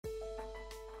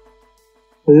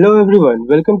Hello everyone,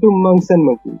 welcome to Monks and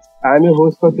Monkeys. I'm your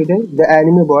host for today, the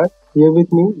anime boy. Here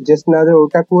with me, just another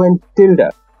otaku and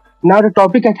Tilda. Now the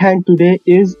topic at hand today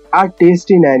is our taste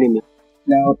in anime.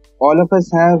 Now all of us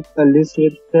have a list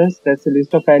with us. That's a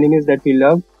list of animes that we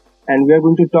love, and we are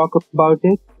going to talk about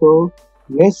it. So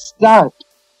let's start.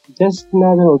 Just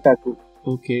another otaku.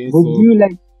 Okay, Would you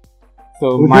like?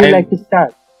 so Would my you like to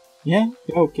start?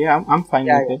 okay, I'm fine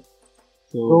Yeah, with yeah. it.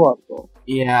 Go So on. Go on.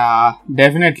 yeah,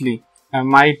 definitely.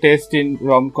 My taste in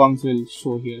rom-coms will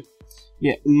show here.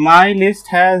 Yeah, my list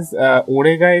has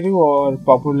Oregairu, or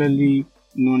popularly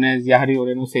known as Yahari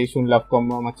Ore no Seishun Love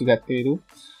Combo Machigatteru.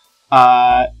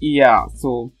 Yeah.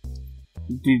 So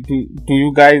do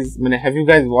you guys? Have you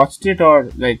guys watched it, or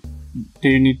like do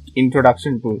you need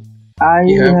introduction to it? I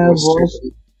Yeah, have watched watched.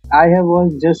 it. I have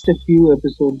watched just a few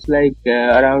episodes, like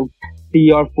around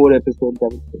 3 or 4 episodes. I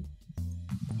would say.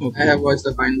 I Okay. have watched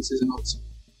the final season also.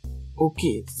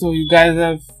 Okay, so you guys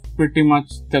have pretty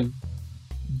much the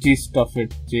gist of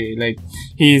it. Like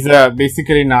he's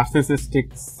basically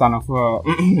narcissistic son of a.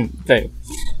 Sorry.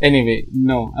 Anyway,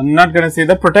 no, I'm not gonna say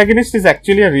the protagonist is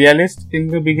actually a realist in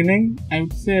the beginning. I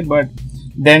would say, but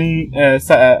then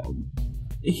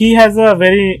he has a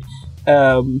very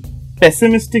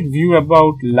pessimistic view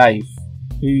about life.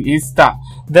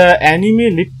 The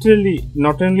anime literally,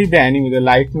 not only the anime, the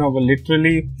light novel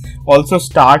literally also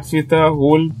starts with a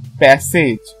whole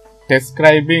passage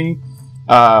describing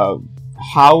how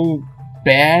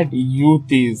bad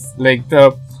youth is.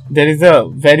 There is a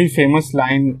very famous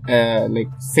line like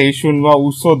Seishunwa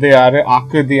Uso de are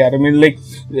Aku de are. I mean,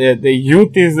 the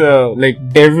youth is like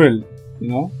devil, you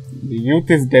know. The youth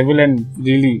is devil and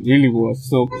really worse.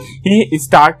 So he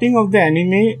starting of the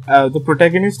anime, the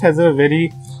protagonist has a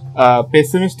very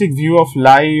pessimistic view of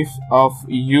life, of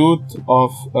youth,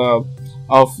 of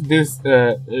this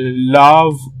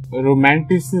love,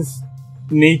 romanticist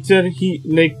nature. He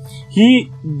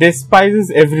despises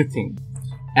everything,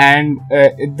 and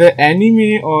the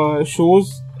anime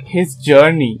shows his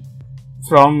journey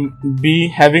from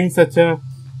having such a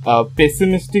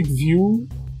pessimistic view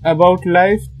about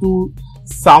life to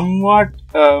somewhat,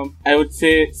 I would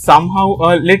say, somehow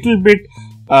a little bit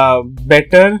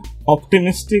better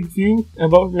optimistic view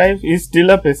about life. He's still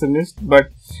a pessimist,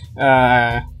 but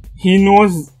he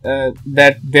knows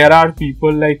that there are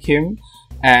people like him,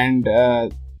 and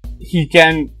he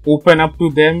can open up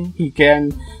to them. He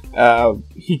can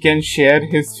share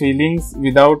his feelings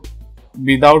without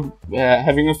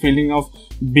having a feeling of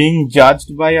being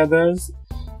judged by others.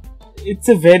 It's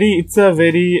a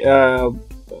very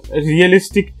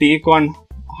realistic take on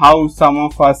how some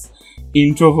of us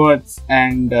introverts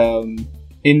and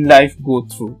in life go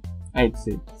through, I would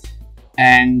say.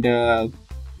 And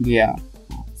yeah,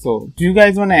 so do you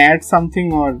guys want to add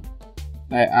something, or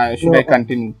should I No,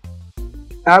 continue?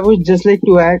 I would just like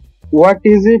to add, what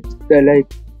is it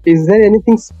like? Is there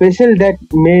anything special that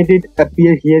made it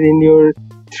appear here in your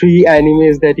 3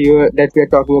 animes that we are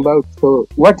talking about? So,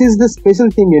 what is the special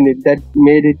thing in it that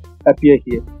made it appear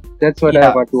here? That's what I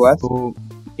Yeah, want to ask. so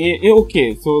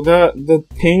okay, so the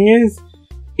thing is,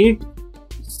 it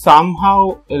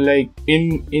somehow, like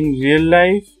in real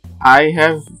life, I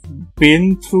have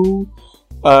been through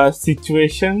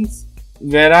situations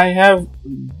where I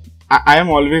am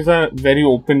always a very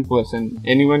open person.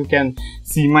 Anyone can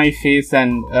see my face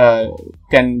and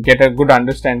can get a good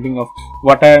understanding of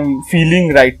what I am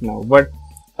feeling right now. But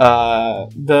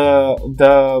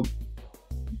the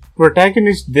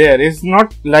protagonist there is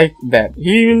not like that.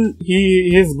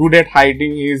 He is good at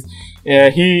hiding. He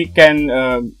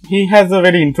has a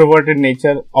very introverted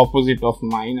nature, opposite of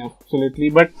mine, absolutely.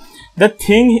 But the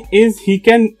thing is, he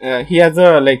has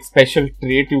a like special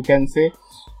trait, you can say.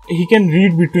 He can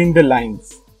read between the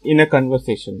lines in a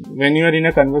conversation. When you are in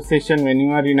a conversation, when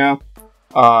you are in a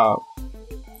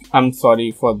I'm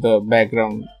sorry for the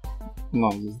background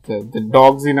noise. The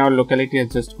dogs in our locality are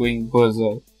just going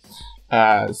berserk.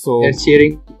 So They're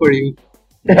cheering for you.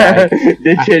 yeah,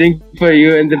 They're cheering for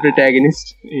you and the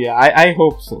protagonist. yeah, I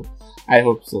hope so. I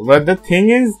hope so. But the thing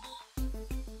is,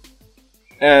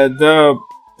 the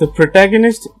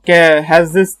protagonist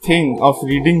has this thing of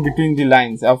reading between the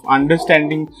lines, of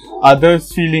understanding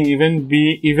others' feeling, even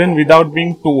without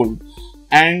being told.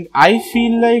 And I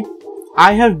feel like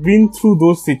I have been through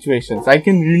those situations. I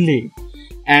can relate,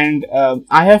 and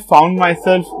I have found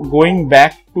myself going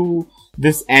back to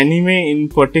this anime in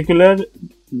particular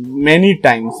many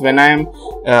times when I am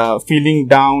feeling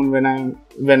down, when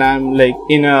I'm like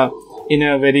in a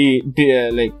very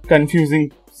like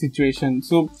confusing situation.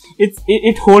 So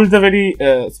it holds a very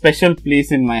special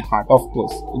place in my heart, of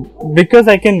course, because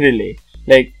I can relate.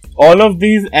 Like all of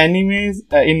these animes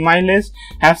in my list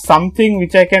have something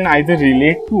which I can either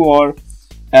relate to or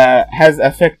has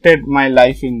affected my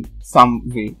life in some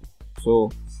way.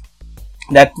 So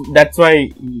that's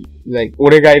why like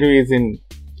Oregairu is in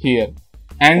here.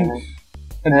 And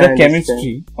the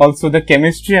chemistry, also the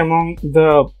chemistry among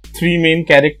the three main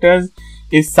characters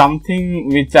is something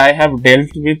which I have dealt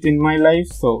with in my life.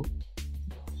 So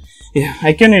yeah,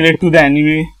 I can relate to the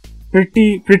anime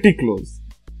pretty close.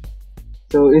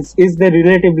 So it's the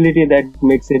relatability that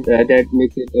makes it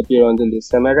appear on the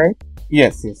list. Am I right?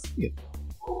 Yes.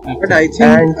 But I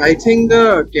think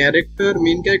the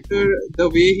main character, the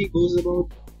way he goes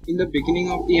about in the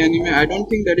beginning of the anime, I don't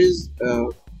think that is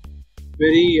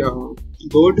very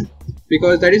good,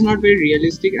 because that is not very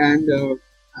realistic. And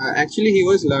actually, he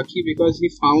was lucky because he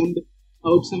found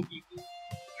out some people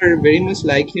who are very much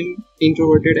like him,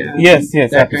 introverted. And yes,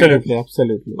 that kind of-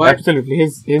 absolutely. But- Absolutely.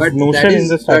 His but notion that in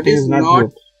the is- starting that is is not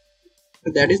not-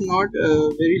 good. That is not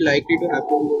very likely to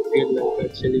happen in real life.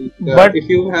 Actually, But- if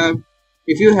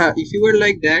you were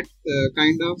like that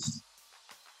kind of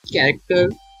character,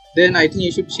 then I think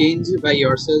you should change by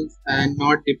yourself and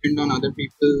not depend on other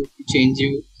people to change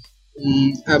you.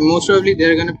 Most probably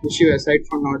they're gonna push you aside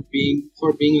for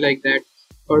being like that,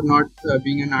 or not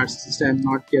being a narcissist and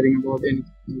not caring about anything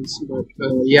else.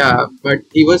 But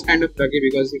he was kind of lucky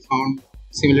because he found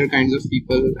similar kinds of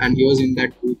people and he was in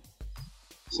that group.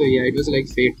 So yeah, it was like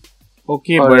fate.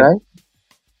 Okay, All but right.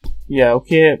 yeah,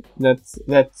 okay, that's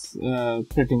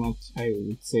pretty much, I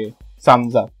would say,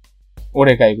 sums up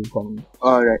Oregairu for me.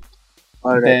 All right.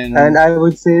 Then- And I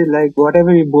would say, like,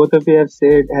 whatever both of you have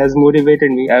said has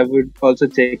motivated me. I would also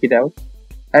check it out.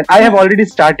 And I have already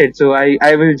started, so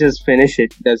I will just finish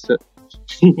it. That's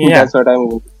what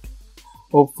I'm.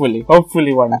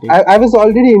 Hopefully one day. I was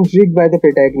already intrigued by the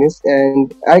protagonist,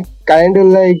 and I kind of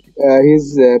like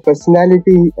his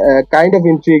personality. Kind of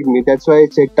intrigued me. That's why I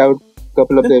checked out a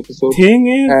couple of the episodes.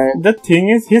 The thing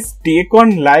is, his take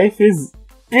on life is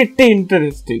pretty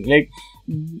interesting. Like,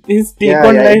 his take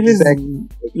on life exactly.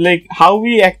 is like how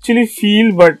we actually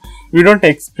feel, but we don't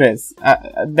express.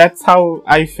 That's how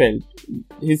I felt.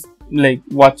 He's like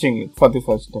watching it for the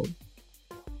first time.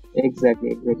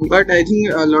 Exactly. But I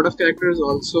think a lot of characters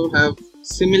also have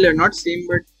similar, not same,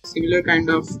 but similar kind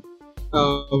of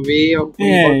way of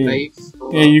going about life.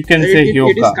 Yeah, you can say it is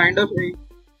Hyoka. kind of it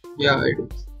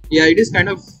is kind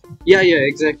of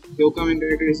exactly. Hyoka main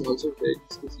character is also very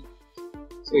discussing.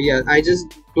 So yeah, I just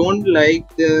don't like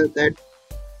that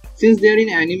since they are in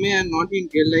anime and not in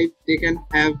real life,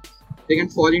 they can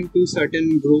fall into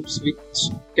certain groups which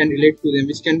can relate to them,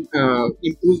 which can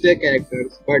improve their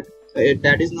characters, but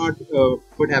that is not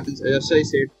what happens. As I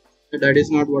said, that is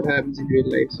not what happens in real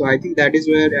life. So I think that is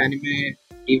where anime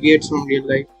deviates from real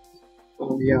life.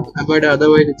 But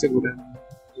otherwise it's a good anime.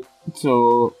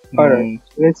 So, Alright,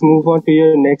 let's move on to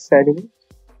your next anime.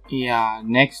 yeah,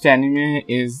 next anime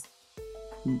is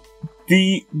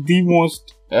the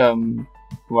most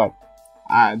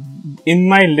in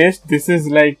my list. This is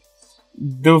like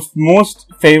the most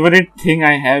favorite thing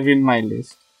I have in my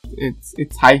list. It's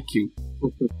Haikyuu.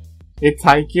 It's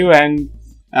Haikyuu, and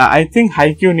I think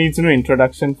Haikyuu needs no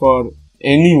introduction for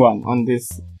anyone on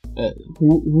this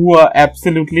who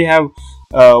absolutely have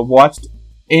watched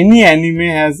any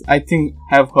anime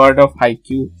have heard of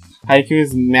Haikyuu. Haikyuu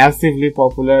is massively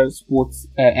popular sports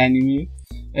anime.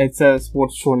 It's a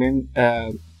sports shonen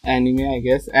anime, I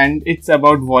guess, and it's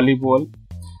about volleyball.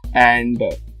 And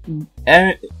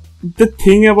the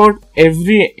thing about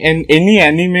any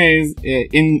anime is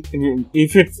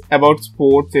if it's about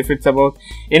sports, if it's about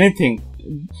anything,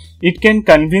 it can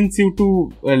convince you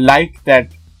to like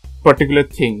that particular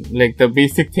thing, like the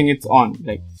basic thing it's on.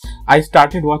 Like, I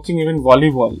started watching even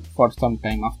volleyball for some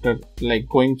time after like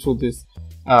going through this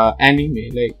anime.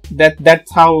 Like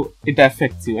that's how it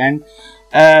affects you. And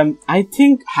I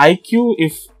think Haikyuu,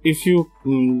 if you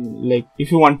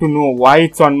want to know why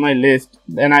it's on my list,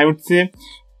 then I would say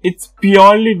it's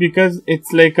purely because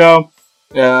it's like a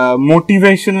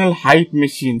motivational hype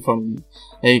machine for me.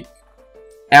 Like,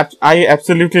 I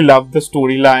absolutely love the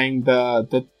storyline,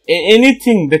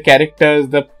 anything, the characters,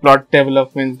 the plot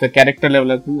developments, the character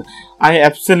development. I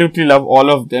absolutely love all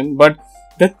of them. But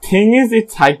the thing is,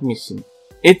 it's hype machine.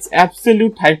 It's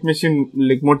absolute hype machine,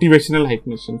 like motivational hype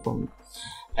machine for me.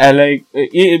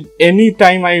 Any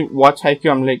time I watch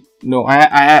Haikyuu, I'm like, no, I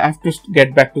have to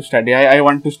get back to study. I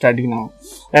want to study now.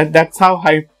 That's how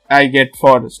hype I get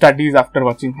for studies after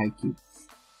watching Haikyuu.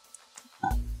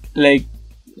 Like,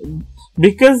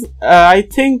 because I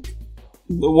think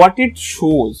what it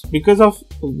shows, the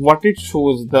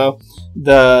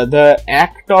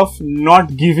act of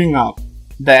not giving up,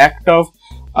 the act of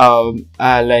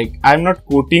like I'm not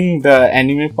quoting the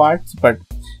anime parts, but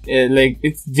like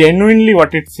it's genuinely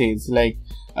what it says. Like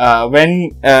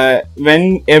when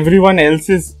everyone else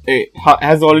is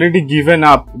has already given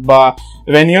up, but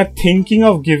when you're thinking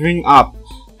of giving up,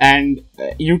 and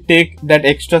you take that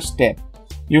extra step,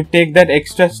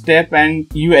 and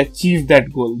you achieve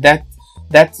that goal.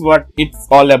 That's what it's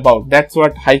all about. That's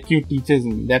what Haikyuu teaches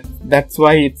me. That's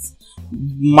why it's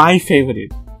my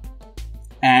favorite.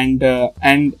 And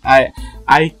I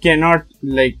cannot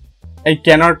live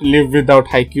without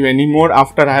Haikyuu anymore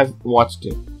after I have watched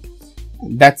it.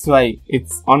 That's why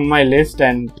it's on my list,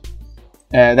 and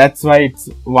that's why it's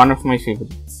one of my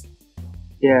favorites.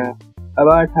 Yeah,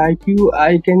 about Haikyuu,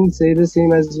 I can say the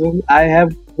same as well. I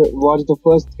have watched the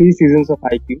first 3 seasons of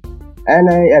Haikyuu, and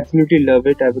I absolutely love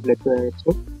it. I would like to add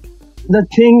so. The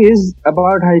thing is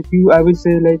about Haikyuu, I would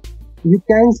say like you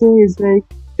can say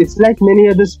it's like many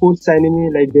other sports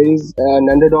anime. Like there is an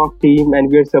underdog team, and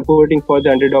we are supporting for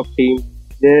the underdog team.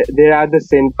 There are the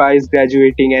senpais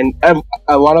graduating, and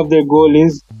one of their goal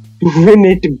is to win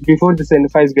it before the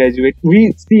senpais graduate.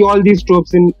 We see all these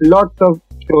tropes in lots of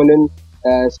shonen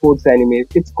sports animes.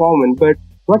 It's common, but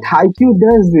what Haikyuu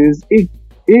does is it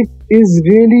is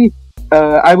really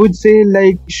I would say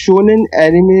like shonen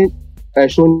anime,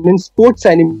 shonen sports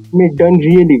anime done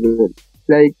really well.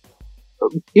 Like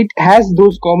it has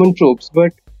those common tropes,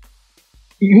 but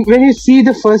when you see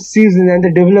the first season and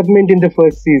the development in the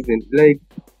first season, like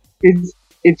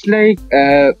it's like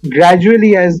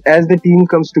gradually as the team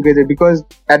comes together, because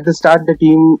at the start the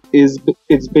team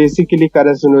it's basically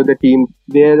Karasuno. The team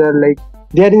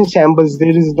they're in shambles.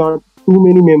 There is not too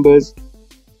many members.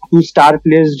 2 star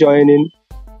players join in,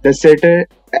 the setter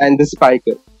and the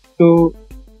spiker. So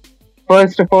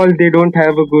first of all, they don't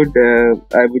have a good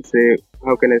I would say,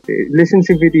 how can I say,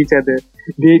 relationship with each other.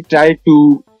 They try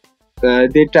to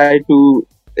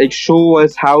like show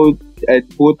us how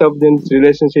both of them's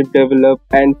relationship develop,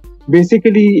 and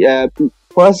basically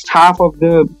first half of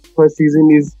the first season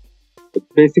is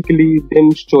basically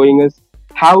them showing us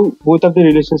how both of the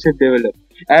relationship develop.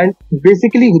 And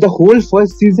basically the whole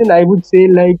first season, I would say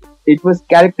like it was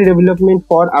character development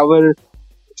for our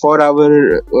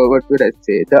what would I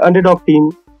say, the underdog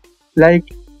team. Like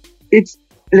it's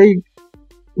like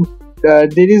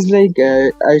there is like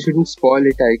I shouldn't spoil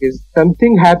it, I guess.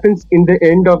 Something happens in the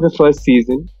end of the first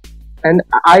season, and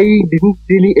I didn't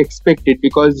really expect it,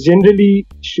 because generally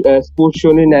sports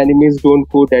shonen animes don't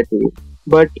go that way.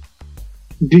 But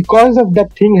because of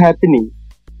that thing happening,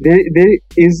 there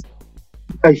is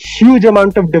a huge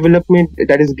amount of development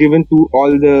that is given to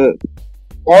all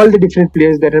the different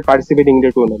players that are participating in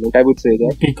the tournament. I would say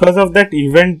that because of that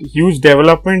event, huge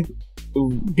development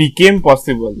became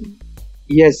possible.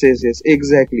 yes,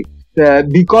 exactly.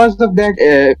 Because of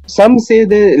that, some say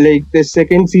the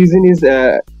second season is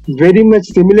very much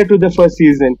similar to the first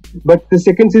season, but the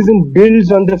second season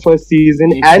builds on the first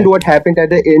season and what happened at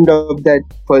the end of that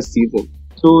first season.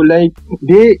 So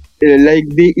they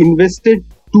invested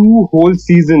 2 whole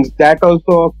seasons, that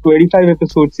also of 25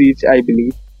 episodes each, I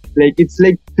believe. Like it's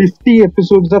like 50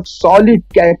 episodes of solid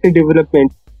character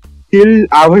development till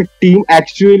our team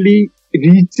actually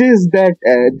reaches that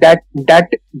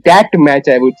match,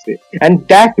 I would say. And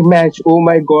that match, oh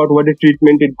my god, what a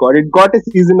treatment it got. It got a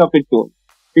season of its own.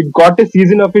 It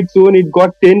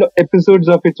got 10 episodes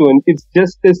of its own. It's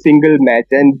just a single match,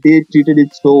 and they treated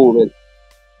it so well.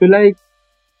 So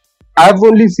I've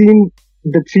only seen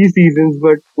the 3 seasons,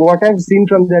 but what I've seen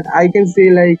from that, I can say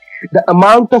the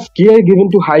amount of care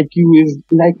given to Haikyuu is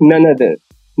like none other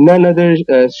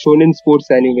shonen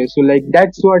sports anime. So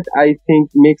that's what I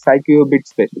think makes Haikyuu a bit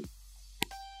special.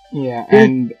 Yeah,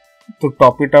 and to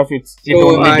top it off, it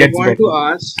only gets better. I want to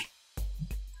ask.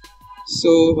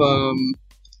 So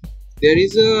there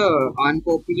is a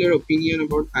unpopular opinion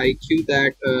about Haikyuu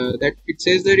that it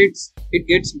says that it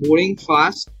gets boring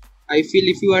fast. I feel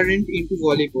if you aren't into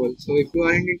volleyball. So if you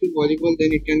aren't into volleyball,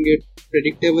 then it can get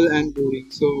predictable and boring.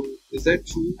 So is that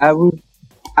true?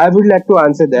 I would like to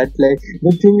answer that.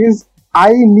 The thing is,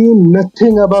 I knew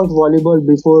nothing about volleyball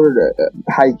before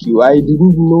Haikyuu. I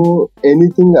didn't know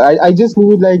anything. I just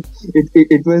knew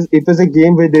it was a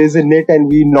game where there is a net and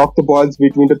we knock the balls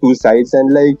between the 2 sides, and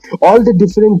all the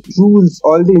different rules,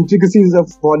 all the intricacies of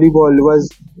volleyball was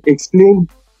explained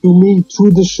to me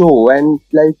through the show. And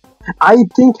I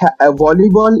think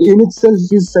volleyball in itself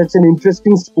is such an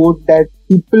interesting sport that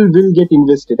people will get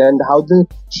invested, and how the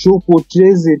show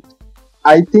portrays it,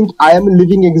 I think I am a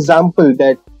living example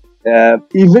that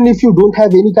even if you don't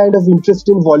have any kind of interest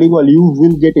in volleyball, you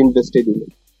will get invested in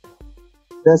it.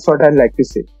 That's what I'd like to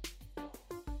say.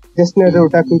 Just another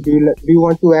Otaku, do you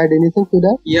want to add anything to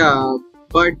that? Yeah,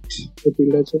 But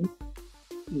Matilda-chan?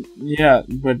 Yeah,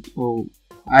 but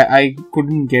I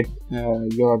couldn't get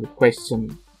your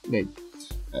question. Like,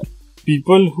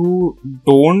 people who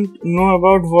don't know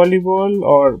about volleyball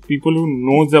or people who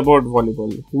knows about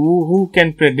volleyball, who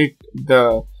can predict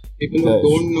the people who the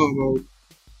don't know about,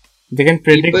 they can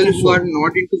predict people the who show. are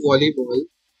not into volleyball,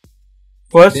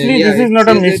 Firstly, yeah, this is it not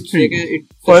a says that mystery. the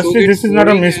show Firstly, gets this is not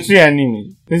a boring mystery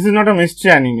anime. This is not a mystery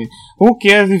anime. Who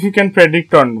cares if you can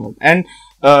predict or not? And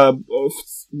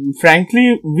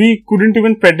frankly, we couldn't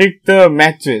even predict the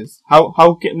matches.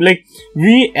 How can, like,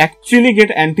 we actually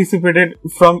get anticipated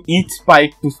from each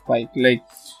spike to spike. Like,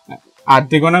 are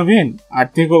they gonna win?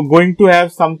 Are they going to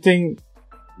have something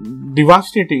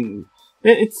devastating?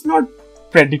 It's not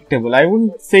predictable. I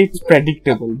wouldn't say it's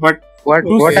predictable, but What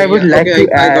Okay, I would yeah, like okay,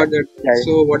 to I add. got that. Yeah.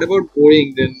 So what about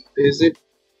boring then? Is it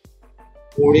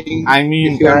boring I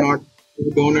mean, if you are not,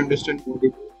 you don't understand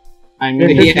volleyball? I The mean,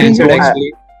 He thing answered is,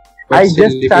 actually. But I still,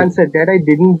 just if you- answered that. I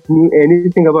didn't know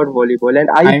anything about volleyball, and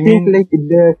I I think mean- like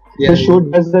yeah, the show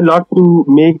does a lot to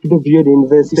make the viewer he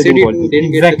invested said in he volleyball.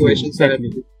 didn't get the Exactly, question. so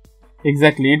exactly.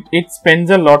 Exactly. It spends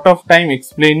a lot of time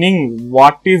explaining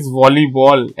what is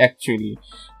volleyball actually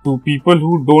to people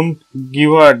who don't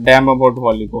give a damn about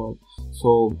volleyball.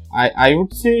 So I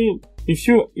would say if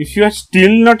you are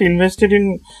still not invested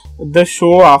in the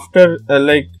show after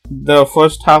like the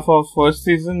first half of first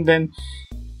season, then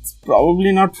it's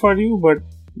probably not for you. But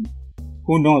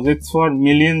who knows? It's for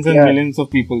millions and Yeah. millions of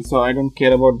people. So I don't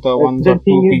care about the ones The or two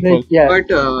thing is people. like, yeah,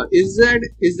 But is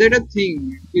that a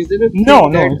thing? Is it a thing No,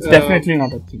 that, it's definitely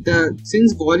not a thing.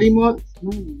 since volleyball,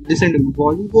 listen to me,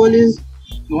 volleyball is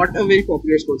not a very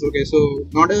popular sport. Okay, so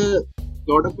not a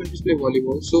lot of countries play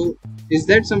volleyball. So is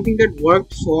that something that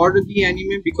worked for the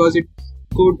anime because it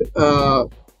could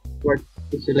what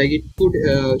to say, like it could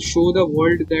show the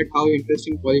world that how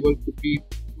interesting volleyball could be.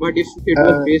 But if it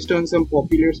was Uh, based on some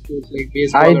popular sports like I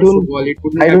baseball or don't- football, it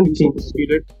wouldn't I have don't been so think so.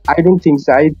 popular. I don't think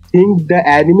so. I think the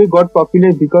anime got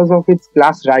popular because of its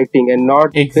class writing and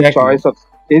not the Exactly. choice of.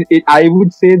 I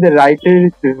would say the writer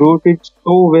wrote it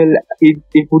so well.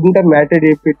 It wouldn't have mattered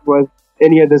if it was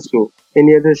any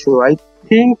other show. I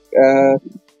think.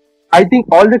 I think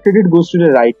all the credit goes to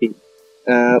the writing.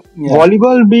 Yeah.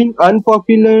 Volleyball being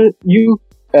unpopular,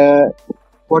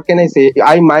 what can I say?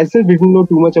 I myself didn't know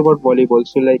too much about volleyball.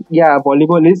 So like, yeah,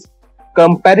 volleyball is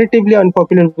comparatively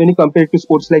unpopular when you compare it to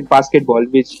sports like basketball,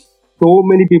 which so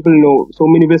many people know, so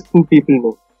many Western people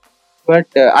know. But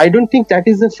I don't think that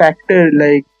is a factor.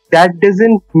 Like that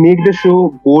doesn't make the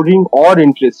show boring or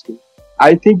interesting.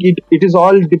 I think it is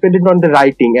all dependent on the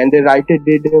writing, and the writer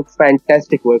did a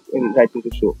fantastic work in writing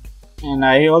the show. And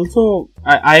I also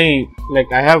I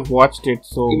have watched it.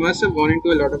 So You must have gone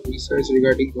into a lot of research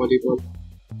regarding volleyball.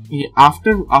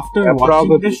 after Yeah, watching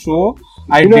probably. the show,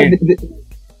 I You know, did.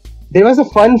 there was a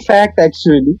fun fact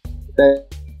actually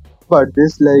about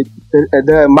this. Like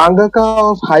the mangaka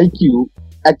of Haikyuu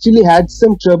actually had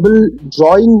some trouble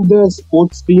drawing the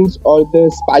sports scenes or the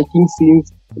spiking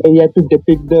scenes. He had to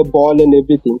depict the ball and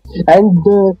everything. And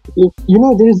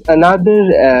there is another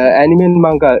anime and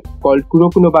manga called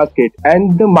Kuroko no Basket,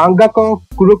 and the mangaka of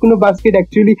Kuroko no Basket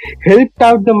actually helped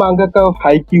out the mangaka of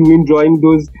Haikyuu in drawing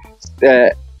those.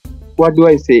 What do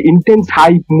I say? Intense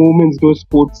hype moments, those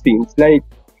sports scenes. Like,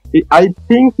 I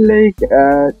think like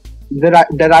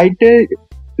the writer,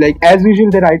 like as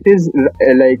usual, the writers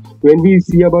like when we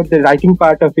see about the writing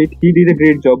part of it, he did a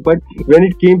great job. But when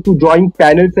it came to drawing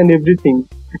panels and everything,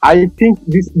 I think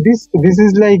this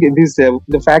is like this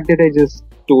the fact that I just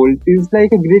told is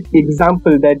like a great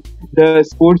example that the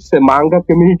sports manga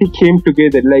community came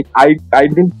together. Like I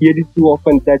don't hear it too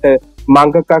often that a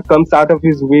mangaka comes out of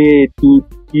his way to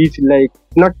teach, like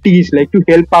not teach, like to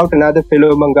help out another fellow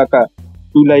mangaka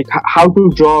to like how to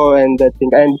draw and that thing.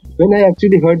 And when I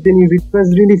actually heard the news, it was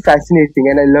really fascinating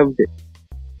and I loved it.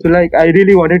 So like I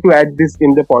really wanted to add this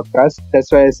in the podcast.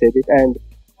 That's why I said it. And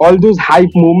all those hype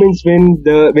moments when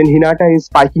Hinata is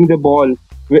spiking the ball.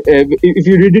 If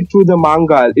you read it through the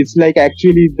manga, it's like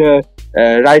actually the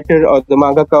writer or the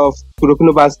mangaka of Kuroko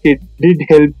no Basket did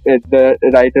help the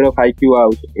writer of Haikyuu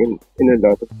out in a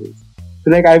lot of ways.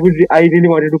 So like I really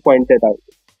wanted to point that out.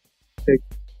 Like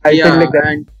I felt like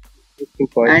that.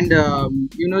 And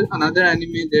another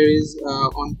anime there is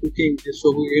on cooking, is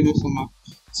Shokugeki no Soma.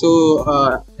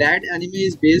 So that anime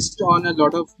is based on a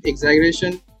lot of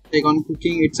exaggeration, like on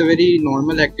cooking. It's a very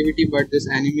normal activity, but this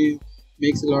anime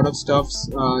makes a lot of stuffs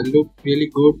look really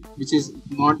good, which is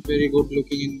not very good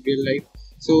looking in real life.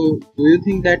 So do you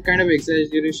think that kind of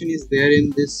exaggeration is there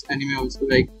in this anime also?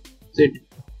 Like it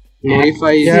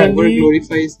glorifies, Yeah. over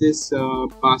glorifies this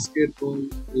basketball,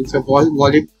 it's a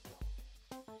volleyball.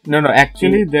 No,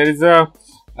 actually, there is a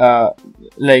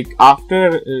like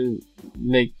after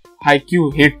like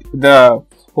Haikyuu hit the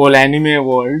whole anime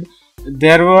world,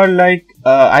 there were like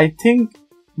I think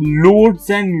loads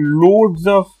and loads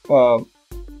of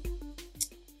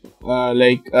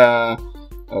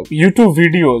YouTube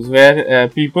videos where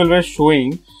people were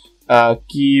showing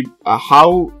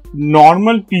how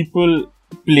normal people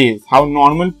plays, how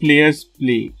normal players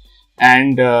play,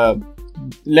 and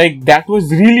like that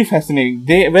was really fascinating.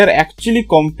 They were actually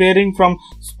comparing from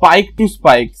spike to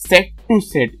spike, set to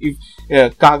set. If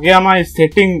Kageyama is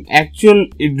setting actual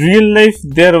in real life,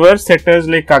 there were setters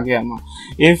like Kageyama.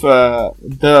 If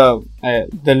the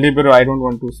libero, I don't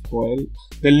want to spoil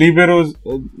the libero's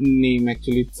name.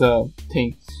 Actually, it's a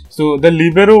thing. So the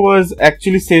libero was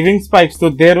actually saving spikes. So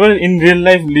there were in real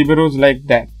life liberos like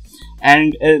that.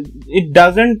 And it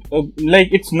doesn't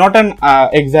like it's not an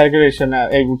exaggeration.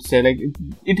 I would say like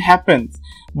it happens,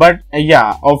 but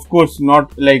yeah, of course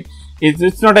not like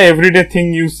it's not a everyday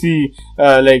thing you see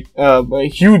like a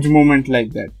huge moment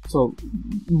like that. So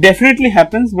definitely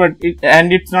happens, but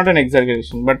it's not an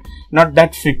exaggeration, but not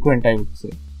that frequent, I would say.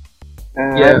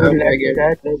 I would like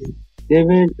that. Like, they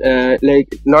were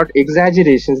like not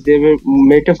exaggerations. They were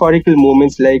metaphorical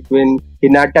moments, like when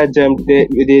Hinata jumped. They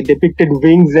depicted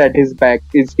wings at his back.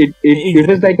 It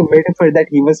was like a metaphor that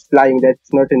he was flying.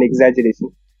 That's not an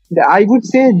exaggeration. I would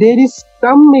say there is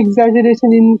some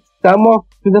exaggeration in some of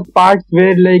the parts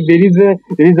where like there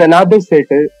is another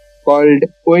setter called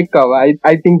Oikawa.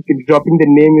 I think dropping the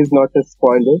name is not a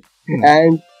spoiler.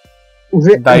 And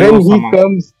when he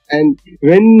comes and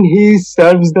when he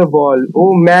serves the ball,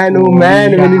 oh man,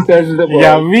 when he serves the ball.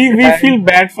 Yeah, we feel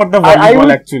bad for the volleyball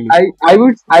actually. I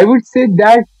would say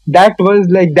that was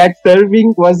like that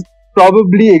serving was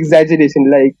probably exaggeration.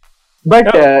 Like,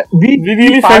 but we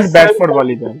really felt bad for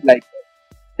volleyball. Like,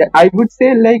 I would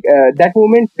say like that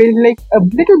moment felt like a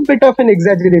little bit of an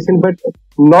exaggeration, but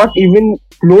not even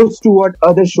close to what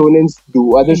other shonens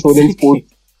do, other shonen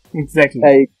sports. Exactly.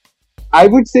 Like, I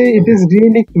would say it is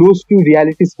really close to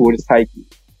reality sports Haikyuu.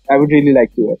 I would really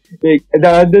like to. Like the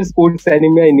other sports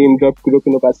anime I name dropped, Kuroko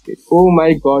no Basket. Oh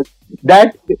my god,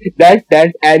 that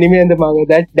anime and the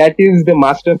manga that is the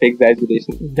master of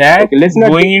exaggeration. That okay, let's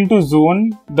not going into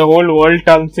zone, the whole world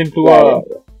turns into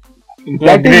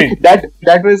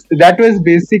that was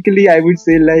basically, I would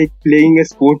say, like playing a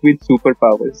sport with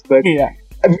superpowers. But yeah.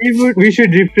 We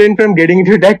should refrain from getting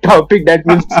into that topic. That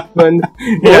will fun.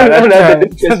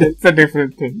 That's a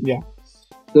different thing. Yeah.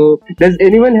 So, does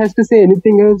anyone has to say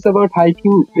anything else about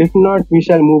Haikyuu? If not, we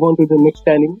shall move on to the next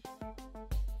anime.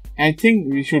 I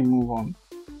think we should move on.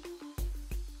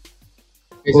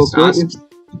 I just asked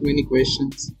too many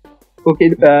questions.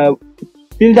 Okay,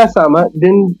 Tilda-sama,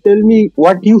 then tell me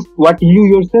what you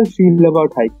yourself feel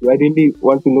about Haikyuu. I really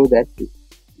want to know that too.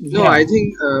 No, I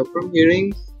think from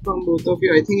hearing from both of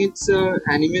you, I think it's an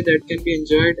anime that can be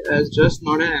enjoyed as just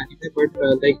not an anime, but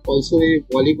like also a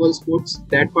volleyball sports.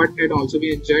 That part can also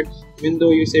be enjoyed, even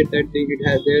though you said that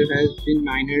there has been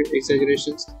minor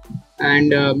exaggerations,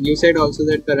 and you said also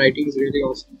that the writing is really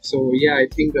awesome. So yeah, I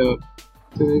think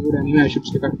it's a very good anime. I should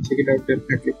check it out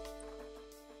definitely.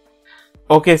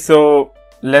 Okay, so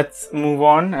let's move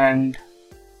on, and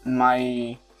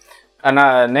my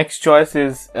next choice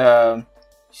is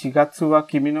Shigatsu wa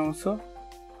Kimi no Uso.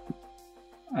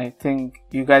 I think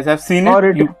you guys have seen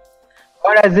it.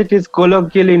 Or as it is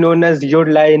colloquially known as Your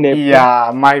Line.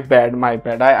 Yeah, my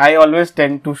bad. I always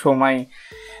tend to show my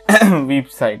weeb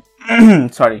side.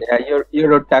 Sorry. Yeah,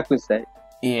 your otaku side.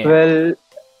 Yeah. Well,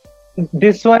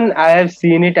 this one I have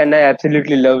seen it and I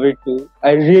absolutely love it too.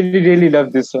 I really, really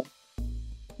love this one.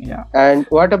 Yeah. And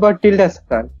what about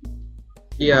Tilda-san?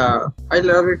 Yeah, I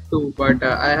love it too, but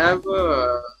I have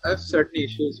certain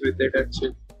issues with it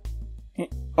actually.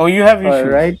 Oh, you have issues?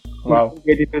 Alright. Wow.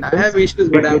 I have issues,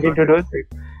 but I'm not into it.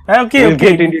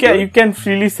 Okay. You can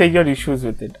freely say your issues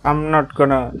with it. I'm not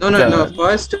gonna. No.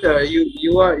 First,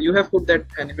 you have put that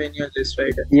anime in your list,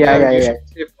 right? Yeah. You should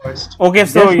say first. Okay,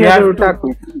 so just you have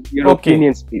to. Your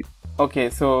opinions, please. Okay,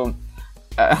 so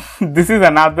this is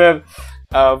another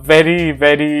very,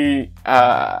 very.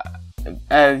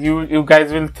 You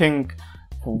guys will think,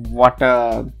 what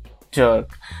a jerk.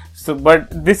 So, but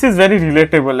this is very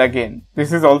relatable again.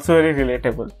 This is also very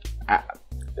relatable.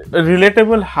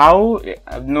 Relatable how?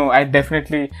 No, I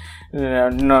definitely,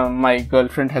 no, my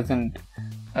girlfriend hasn't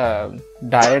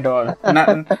died or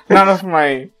none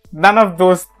of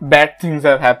those bad things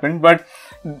have happened. But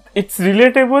it's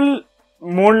relatable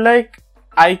more like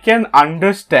I can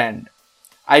understand.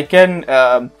 I can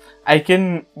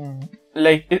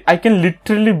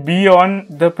literally be on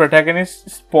the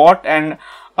protagonist's spot and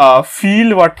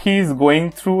feel what he's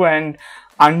going through and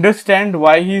understand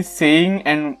why he's saying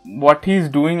and what he's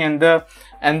doing and the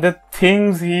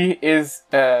things he is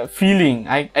feeling.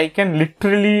 I can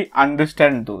literally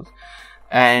understand those,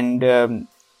 and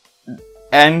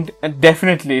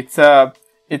definitely it's a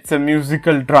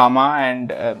musical drama,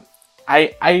 and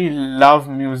I love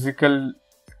musical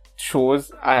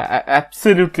shows. I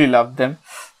absolutely love them.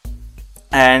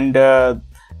 And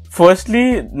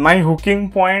firstly, my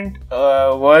hooking point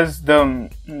was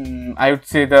I would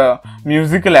say the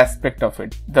musical aspect of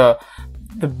it, the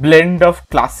blend of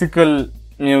classical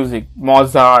music,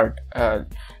 Mozart,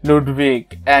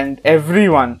 Ludwig, and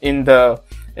everyone in the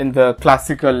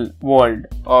classical world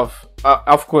of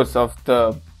course of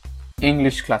the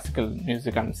English classical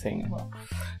music I'm saying about.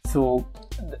 So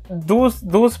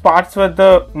those parts were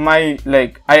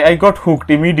I got hooked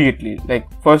immediately, like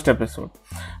first episode.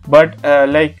 But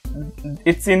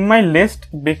it's in my list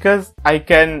because I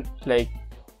can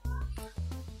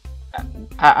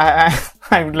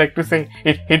I would like to say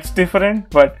it hits different,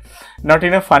 but not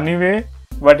in a funny way,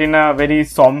 but in a very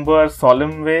somber,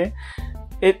 solemn way.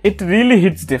 It really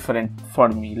hits different for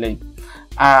me.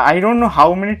 I don't know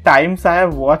how many times I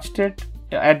have watched it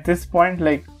at this point,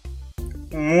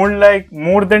 more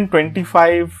than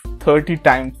 25-30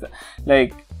 times.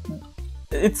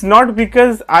 It's not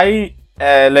because I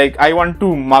want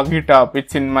to mug it up,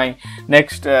 it's in my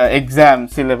next exam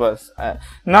syllabus,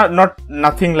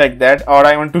 nothing like that, or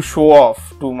I want to show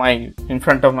off in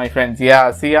front of my friends,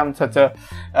 yeah, see, I'm such a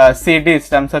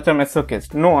sadist, I'm such a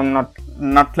masochist. No, I'm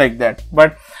not like that.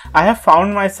 But I have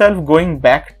found myself going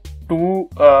back to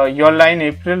Your Lie in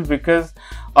April because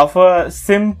of a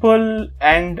simple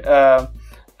and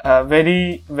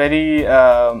very very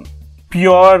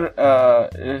pure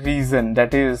reason,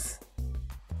 that is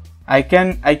I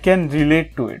can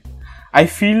relate to it. I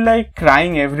feel like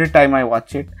crying every time I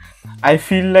watch it. I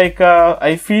feel like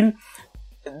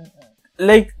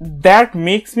that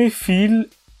makes me feel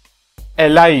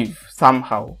alive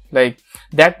somehow.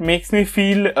 That makes me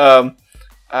feel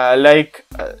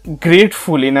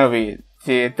grateful in a way.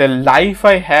 The life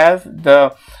I have,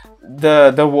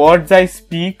 the words I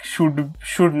speak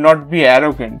should not be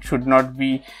arrogant, should not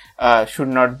be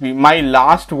my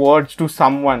last words to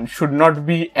someone should not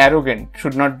be arrogant,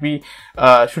 should not be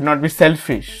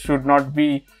selfish, should not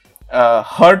be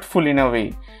hurtful in a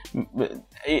way.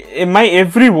 My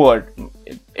every word,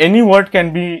 any word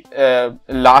can be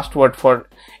last word for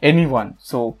anyone.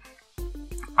 So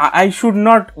I should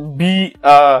not be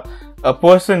a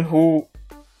person who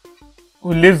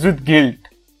lives with guilt,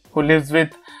 who lives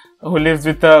with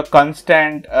a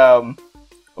constant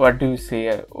what do you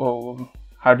say?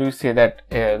 How do you say that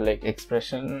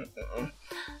expression?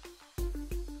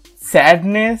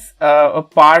 Sadness, a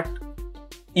part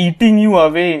eating you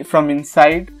away from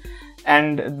inside,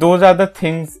 and those are the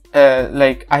things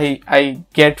I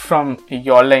get from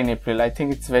Your Lie in April. I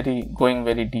think it's going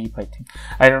very deep.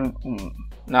 I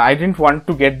didn't want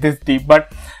to get this deep,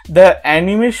 but the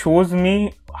anime shows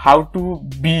me how to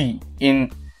be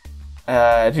in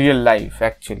real life.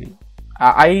 Actually,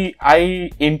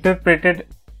 I interpreted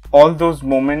all those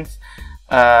moments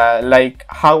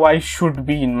how I should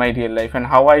be in my real life and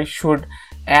how I should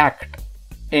act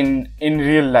in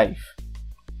real life.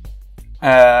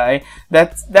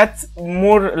 That's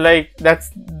more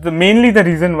that's mainly the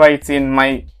reason why it's in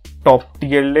my top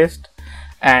tier list,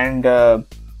 and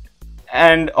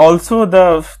also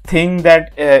the thing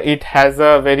that it has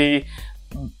a very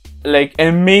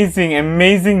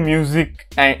amazing music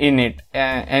in it,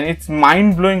 and it's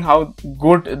mind blowing how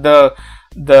good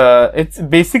it's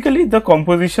basically the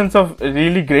compositions of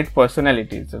really great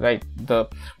personalities, right? The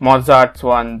Mozart's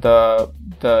one,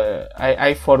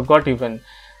 I forgot even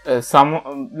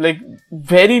some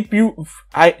very few.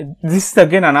 This is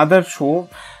again another show.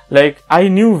 I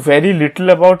knew very little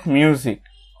about music.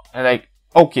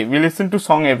 Okay, we listen to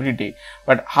song every day,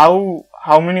 but how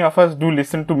many of us do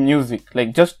listen to music?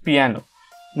 Just piano,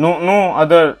 no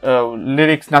other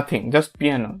lyrics, nothing, just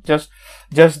piano, just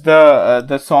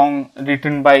the song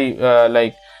written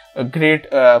by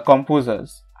great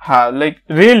composers.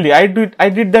 Really, I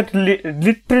did that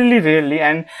literally rarely,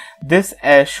 and this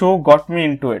show got me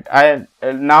into it.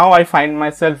 Now I find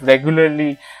myself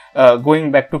regularly going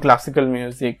back to classical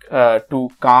music to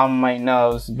calm my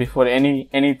nerves before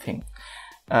anything.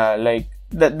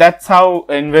 That's how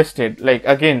invested.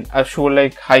 Again, a show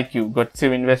like Haikyuu gets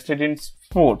you invested in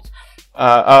sports.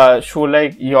 A show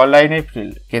like Your Lie in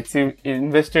April gets you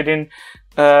invested in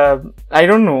I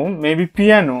don't know, maybe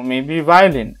piano, maybe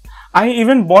violin. I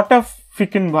even bought a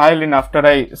freaking violin after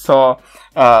I saw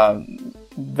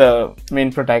the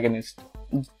main protagonist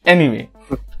Anyway,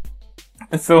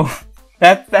 so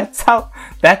that's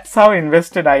how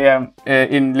invested I am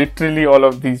in literally all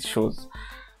of these shows.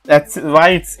 That's why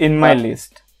it's in my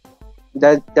list.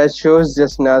 That shows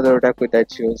just another otaku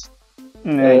that shows.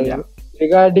 Yeah.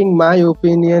 Regarding my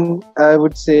opinion, I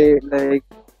would say like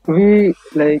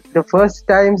the first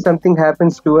time something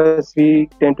happens to us, we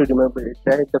tend to remember it,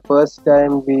 right? The first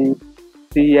time we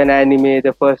see an anime,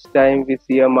 the first time we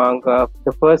see a manga,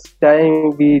 the first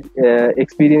time we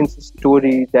experience a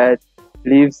story that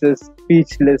leaves us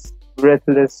speechless,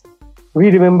 breathless. We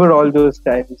remember all those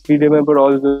times. We remember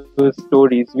all those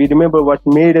stories. We remember what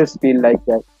made us feel like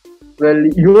that. Well,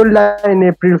 Your Lie in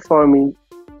April for me,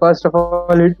 first of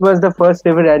all, it was the first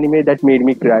ever anime that made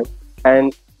me cry.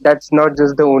 And that's not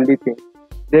just the only thing.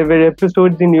 There were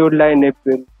episodes in Your Lie in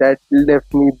April that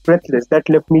left me breathless, that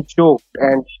left me choked,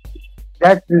 and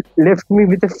that left me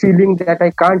with a feeling that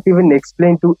I can't even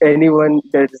explain to anyone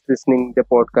that is listening to the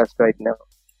podcast right now.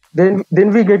 Then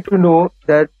we get to know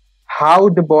that how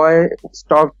the boy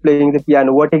stopped playing the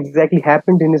piano, what exactly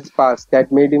happened in his past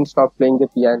that made him stop playing the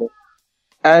piano.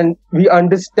 And we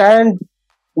understand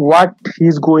what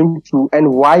he's going through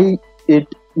and why it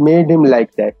made him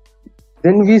like that.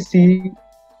 Then we see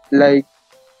like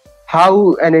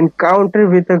how an encounter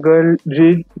with a girl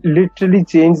literally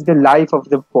changed the life of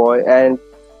the boy, and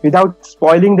without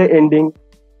spoiling the ending,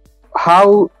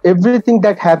 how everything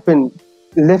that happened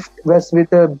left us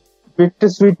with a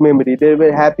bittersweet memory. There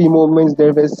were happy moments,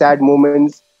 there were sad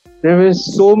moments, there were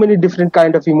so many different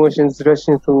kind of emotions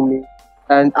rushing through me,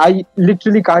 and I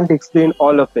literally can't explain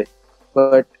all of it.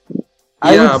 But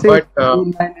I would say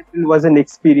it was an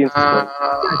experience.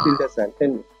 Tilda San, tell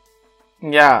me.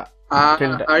 Yeah.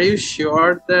 Are you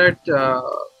sure that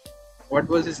what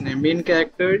was his name? Main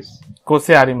characters?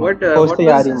 Kosei Arima. What was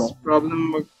his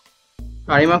problem?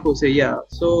 Arima Kosei, yeah.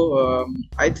 So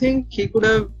I think he could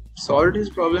have solved his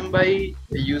problem by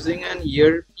using an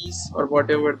earpiece or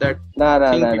whatever that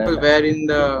people wear in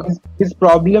the. His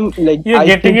problem, like you're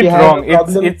getting it wrong.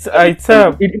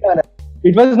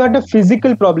 It was not a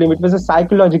physical problem. It was a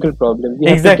psychological problem.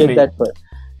 We have to get that first.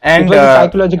 And it was a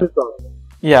psychological problem.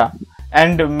 Yeah.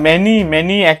 And many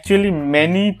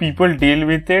people deal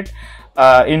with it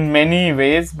in many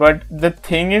ways, but the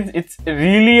thing is, it's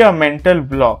really a mental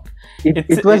block.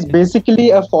 It was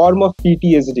basically a form of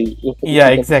PTSD. Yeah,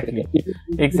 exactly.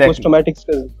 Post-traumatic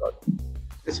stress disorder.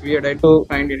 It's weird. I don't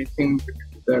find anything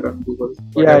that on Google.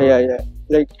 Yeah.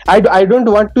 Like I don't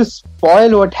want to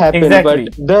spoil what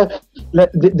happened, but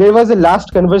there was a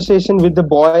last conversation with the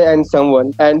boy and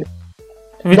someone, and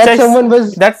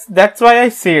that's why I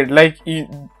said, like,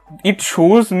 it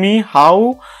shows me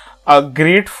how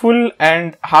grateful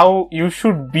and how you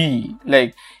should be.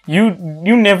 Like, you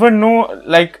never know,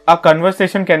 like, a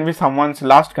conversation can be someone's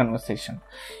last conversation.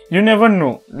 You never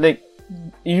know. Like,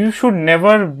 you should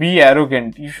never be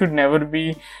arrogant. You should never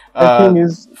be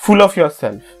full of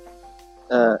yourself.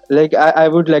 Like, I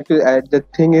would like to add, the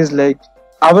thing is, like,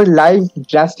 our life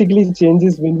drastically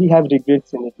changes when we have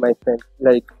regrets in it, my friend.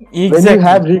 Like, when you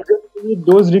have regrets in it,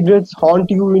 those regrets haunt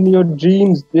you in your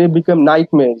dreams. They become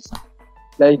nightmares.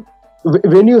 Like,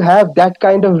 when you have that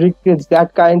kind of regrets,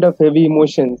 that kind of heavy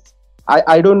emotions,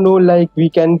 I don't know, like, we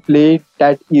can play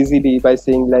that easily by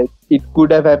saying, like, it could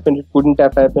have happened, it couldn't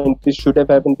have happened, this should have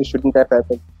happened, this shouldn't have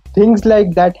happened. Things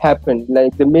like that happen.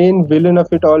 Like, the main villain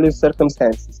of it all is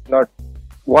circumstances, not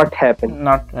what happened.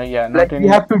 Like, we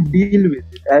have to deal with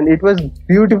it, and it was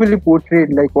beautifully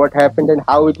portrayed, like what happened and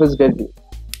how it was dealt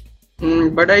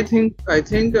with. But I think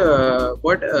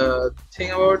what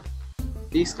thing about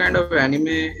these kind of anime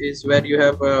is where you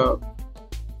have a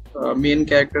main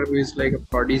character who is like a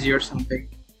prodigy or something.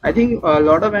 I think a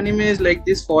lot of animes like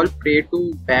this fall prey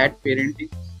to bad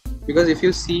parenting, because if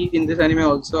you see in this anime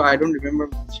also, I don't remember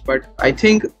much, but I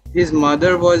think his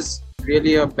mother was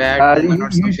really a bad woman or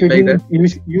something like that.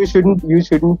 You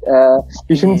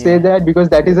shouldn't say that, because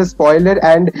that is a spoiler,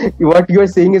 and what you are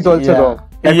saying is also wrong.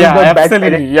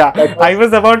 Absolutely. I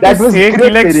was about to say,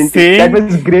 that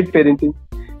was great parenting.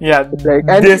 Yeah, like,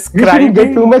 and we shouldn't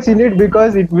get too much in it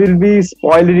because it will be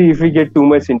spoilery if we get too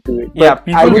much into it. Yeah,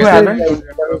 people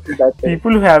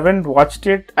who haven't watched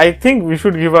it, I think we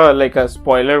should give a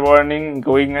spoiler warning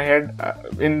going ahead.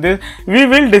 In this, we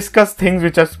will discuss things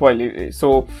which are spoilery.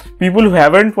 So people who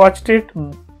haven't watched it,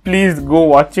 please go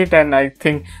watch it, and I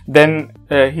think then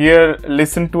here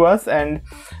listen to us, and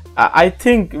I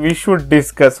think we should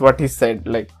discuss what he said.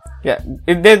 Like,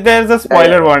 there's a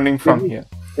spoiler warning from here.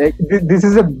 Like, this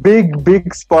is a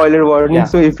big spoiler warning. Yeah.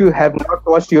 So if you have not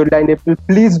watched Your Lie in April,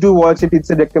 please do watch it. It's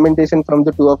a recommendation from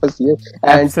the two of us here.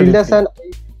 And Tilda-san,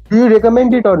 do you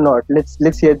recommend it or not?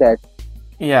 Let's hear that.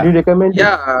 Yeah. Do you recommend it?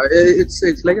 Yeah,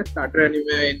 it's like a starter anime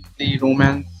in the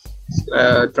romance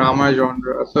drama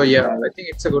genre. So yeah, I think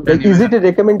it's a good Like, anime. is it a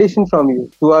recommendation from you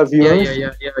to our Yeah,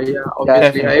 viewers?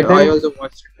 Obviously, I Definitely. also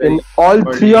watched it. And all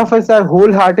three of us are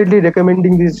wholeheartedly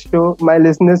recommending this show. My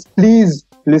listeners, please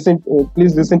listen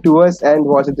to us and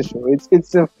watch the show.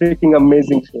 It's a freaking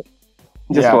amazing show.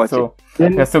 Just Yeah, watch so it.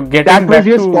 Then yeah, so getting that was back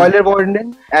your to spoiler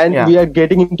warning, and Yeah. we are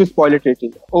getting into spoiler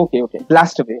territory. Okay.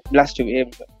 Blast away, everyone.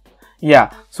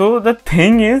 Yeah, so the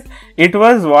thing is, it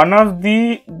was one of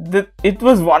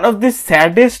the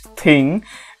saddest thing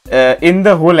in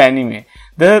the whole anime.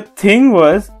 The thing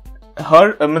was,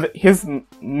 his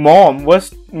mom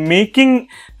was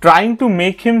trying to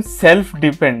make him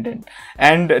self-dependent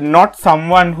and not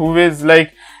someone who is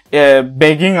like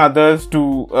begging others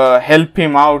to help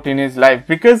him out in his life,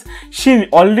 because she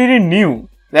already knew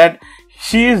that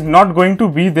she is not going to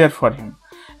be there for him.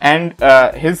 And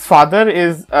his father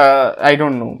is I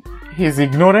don't know, he's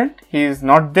ignorant, he is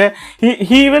not there.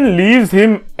 He even leaves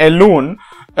him alone.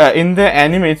 In the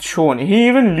anime it's shown, he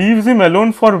even leaves him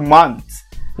alone for months,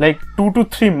 like 2 to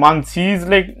 3 months.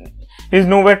 He's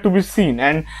nowhere to be seen,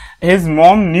 and his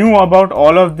mom knew about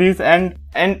all of this, and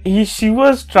she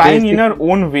was trying in her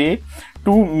own way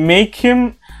to make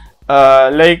him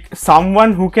like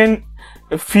someone who can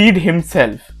feed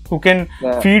himself, who can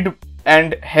feed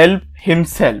and help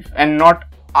himself, and not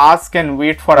ask and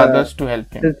wait for others to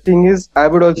help him. The thing is, I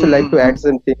would also like to add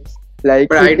some things. Like,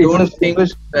 But I don't think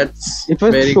that's it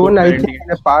was very shown, good I think, parenting.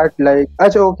 in a part like.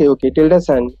 Okay,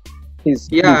 Tilda-san. Please.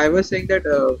 Yeah, I was saying that.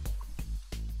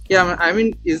 Yeah, I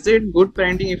mean, is it good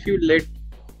parenting if you let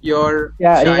your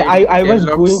Yeah, child I was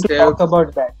develop going to self- talk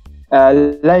about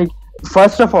that. Like,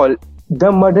 first of all, the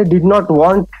mother did not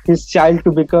want his child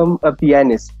to become a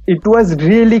pianist. It was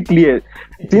really clear.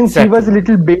 Since he was a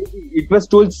little baby, it was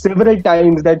told several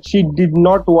times that she did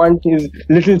not want his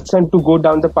little son to go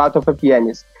down the path of a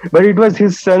pianist. But it was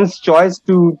his son's choice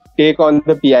to take on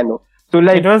the piano. So,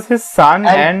 like, It was his son,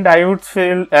 and I would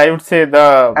say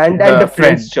the and the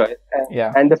friend's choice.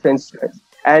 Yeah. And the friend's choice.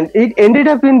 And it ended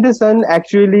up in the son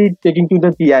actually taking to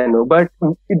the piano. But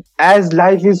as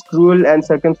life is cruel and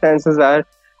circumstances are,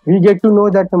 we get to know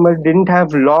that the mother didn't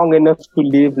have long enough to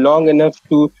live, long enough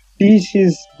to teach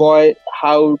his boy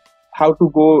how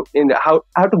to go in, how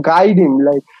to guide him.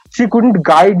 Like, she couldn't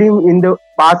guide him in the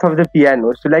path of the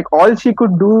piano. So, like, all she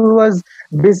could do was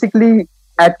basically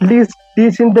at least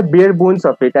teach him the bare bones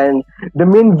of it. And the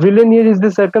main villain here is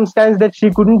the circumstance that she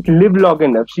couldn't live long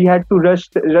enough. She had to rush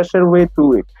her way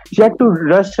through it. She had to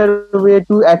rush her way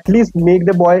to at least make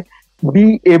the boy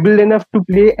be able enough to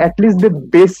play at least the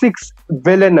basics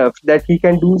well enough that he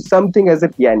can do something as a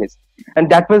pianist. And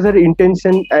that was her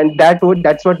intention, and that's what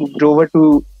drove her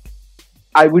to,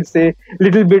 I would say,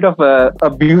 little bit of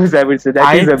abuse. I would say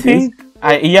that is abuse.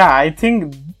 I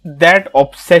think that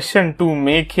obsession to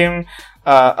make him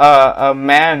a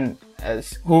man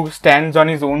who stands on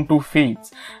his own 2 feet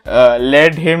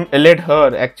led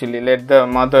the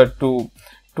mother to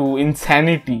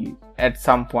insanity at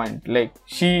some point. Like,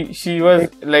 she was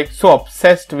like so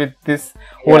obsessed with this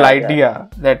whole idea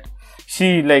that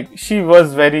she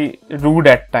was very rude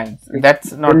at times.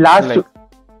 That's not the last,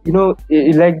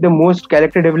 like the most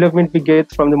character development we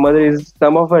get from the mother is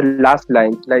some of her last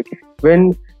lines. Like,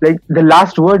 when, like, the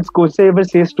last words Kosei ever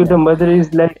says to the mother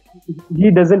is like,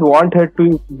 he doesn't want her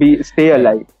to stay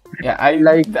alive. Yeah,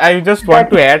 I just want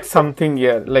to add something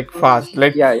here, like, fast.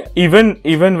 Like, even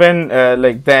when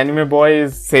like the anime boy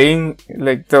is saying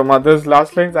like the mother's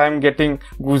last lines, I'm getting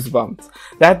goosebumps.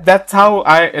 That's how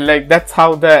that's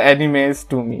how the anime is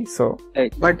to me. So,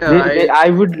 But I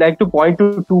would like to point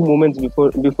to 2 moments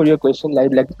before your question.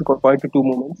 I'd like to point to 2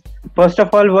 moments. First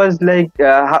of all was like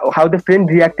how the friend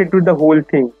reacted to the whole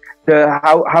thing.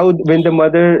 How when the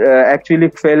mother actually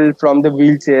fell from the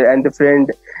wheelchair and the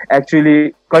friend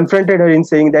actually confronted her in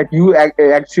saying that you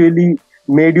actually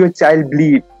made your child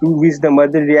bleed, to which the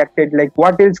mother reacted like,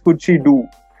 what else could she do?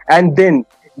 And then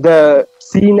the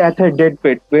scene at her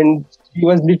deathbed when she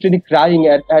was literally crying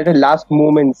at her last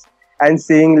moments and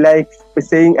saying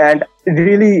and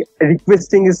really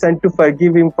requesting his son to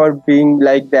forgive him for being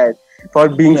like that, for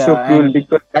being so cruel,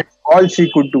 because that's all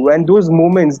she could do. And those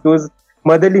moments, those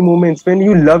motherly moments, when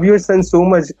you love your son so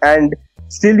much and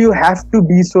still you have to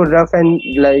be so rough and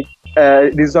like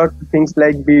resort to things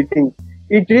like beating,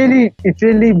 it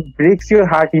really breaks your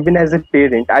heart even as a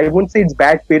parent. I won't say it's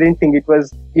bad parenting. It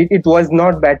was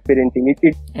not bad parenting.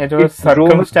 It was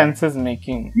circumstances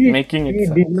making it. He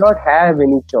did not have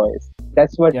any choice.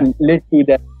 That's what Yeah. led to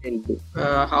that ending.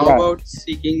 How Yeah. about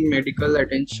seeking medical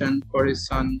attention for his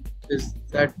son? Is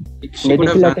that she could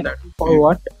have Medical done attention that for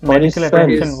what? For Medical his son.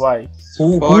 attention. His- Why? Who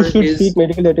for should his- seek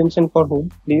medical attention for whom?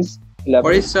 Please for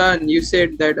elaborate. his son? You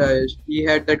said that he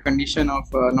had that condition of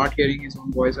not hearing his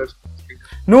own voice or something.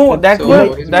 No, that So,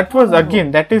 was his- that was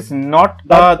again. That is not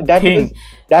That, a that thing. was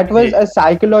that was a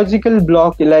psychological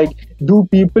block. Like, do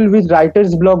people with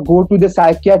writer's block go to the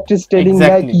psychiatrist telling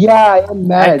Exactly. like, yeah, I am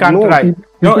mad? can't No, write. people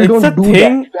No, it's don't a do thing.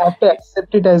 that. You have to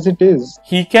accept it as it is.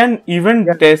 He can even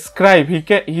describe.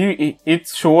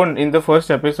 It's shown in the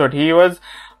first episode. He was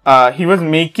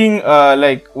making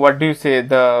like, what do you say,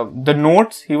 the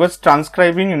notes. He was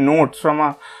transcribing notes from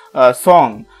a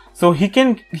song, so he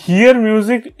can hear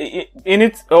music in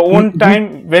its own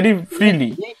time very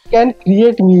freely. He can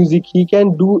create music, he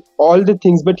can do all the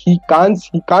things, but he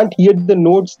can't hear the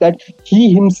notes that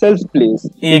he himself plays.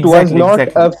 It was Exactly, not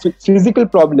exactly. a physical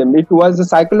problem, it was a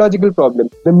psychological problem.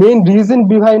 The main reason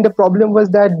behind the problem was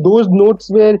that those notes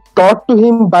were taught to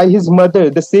him by his mother,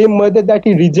 the same mother that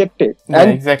he rejected. Yeah,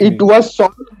 And exactly. it was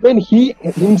solved when he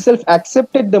himself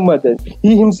accepted the mother.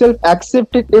 He himself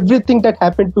accepted everything that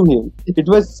happened to him. It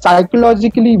was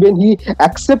psychologically when he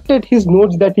accepted his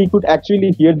notes that he could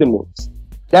actually hear the notes.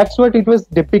 That's what it was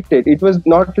depicted. It was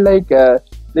not like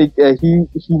he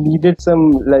needed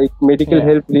some like medical Yeah.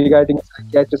 help regarding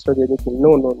psychiatrist or anything.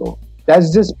 No.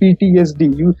 That's just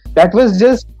PTSD. That was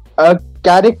just a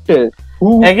character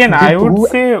who Again, I would who-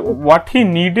 say what he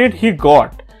needed, he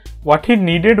got. What he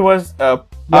needed was a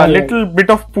Yeah. little bit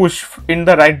of push in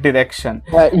the right direction.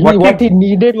 what he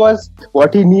needed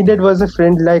was a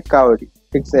friend like Kaori.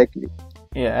 Exactly.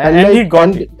 Yeah, and he got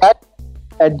and it.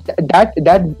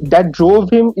 that drove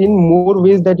him in more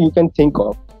ways that you can think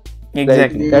of.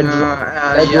 Exactly. that-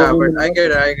 Yeah, drove but him- I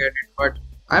get it. But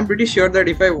I'm pretty sure that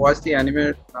if I watch the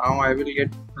anime now, I will get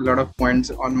a lot of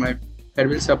points on my that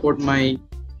will support my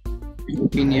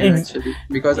opinion actually,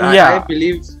 because I Yeah.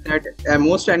 believe that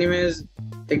most animes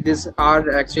like this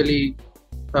are actually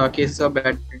cases of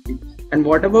bad parenting. And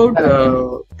what about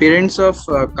parents of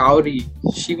Kaori?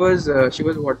 She was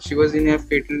what? She was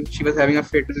having a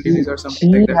fatal disease or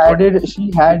something like that. She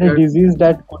had a disease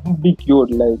that couldn't be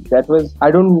cured. Like, that was,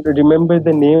 I don't remember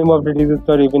the name of the disease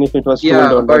or even if it was cured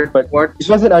Yeah, or not, but what? it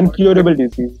was an uncurable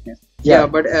disease. Yeah,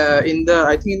 but I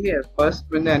think in the first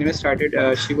when the anime started,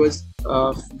 she was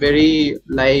very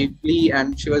lively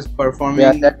and she was performing.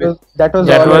 Yeah, that was That all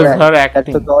was an act. her That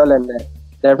acting. was all an act.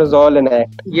 That was all an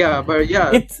act. Yeah, but her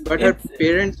It's-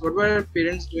 parents. What were her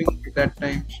parents doing at that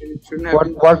time? She shouldn't have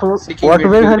been What seeking were her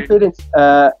medical parents?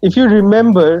 If you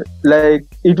remember, like,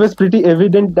 it was pretty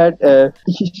evident that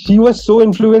she was so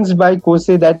influenced by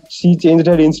Kosei that she changed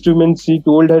her instrument. She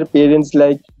told her parents,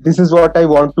 like, this is what I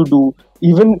want to do.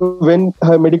 Even when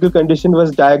her medical condition was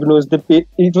diagnosed,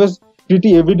 it was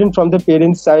pretty evident from the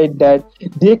parents' side that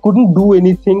they couldn't do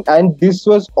anything, and this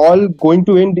was all going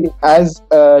to end as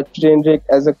a train wreck,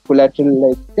 as a collateral.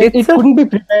 Like, it couldn't be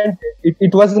prevented.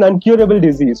 It was an uncurable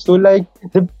disease. So, like,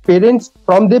 the parents,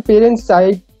 from their parents'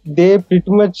 side, they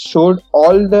pretty much showed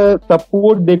all the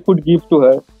support they could give to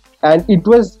her, and it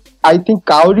was, I think,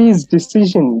 Kaori's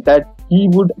decision that he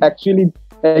would actually,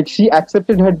 like, she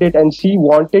accepted her death and she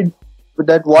wanted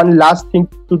that one last thing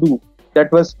to do. That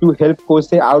was to help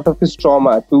Kosei out of his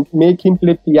trauma, to make him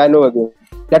play piano again.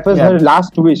 That was Yeah. her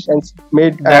last wish, and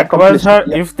made That was her.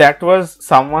 accomplished. If that was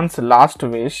someone's last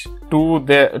wish to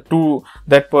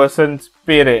that person's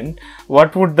parent,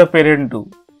 what would the parent do?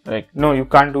 Like, no, you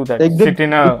can't do that. Like, Sit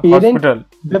in a the parent- hospital.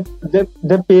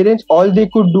 The parents, all they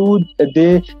could do,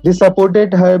 they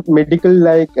supported her medical,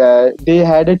 like, they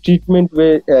had a treatment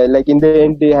where, like, in the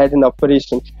end they had an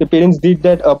operation. The parents did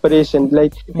that operation,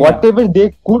 like, whatever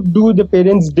they could do, the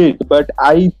parents did. But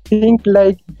I think,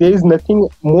 like, there is nothing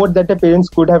more that the parents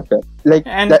could have done. Like,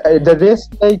 And- the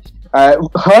rest, like,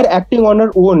 her acting on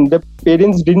her own, the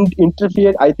parents didn't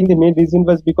interfere. I think the main reason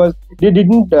was because they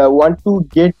didn't want to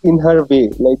get in her way.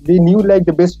 Like, they knew, like,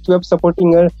 the best way of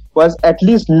supporting her was at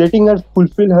least letting her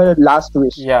fulfill her last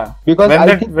wish. Yeah. Because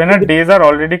when her days are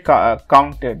already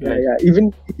counted. Like,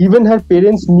 yeah. Even her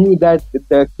parents knew that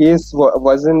the case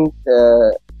wasn't.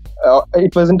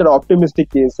 It wasn't an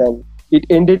optimistic case, and it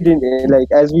ended in,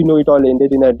 like, as we know, it all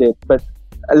ended in her death. But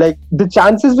like, the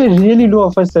chances were really low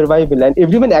of her survival, and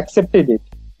everyone accepted it.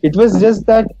 It was just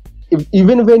that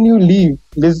even when you leave,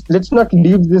 let's not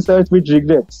leave this earth with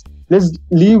regrets. Let's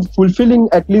leave fulfilling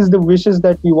at least the wishes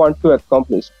that we want to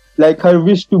accomplish. Like, her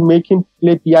wish to make him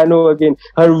play piano again,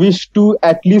 her wish to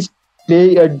at least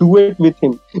play a duet with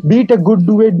him, be it a good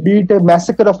duet, be it a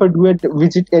massacre of a duet,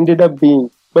 which it ended up being.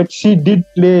 But she did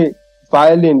play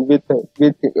violin with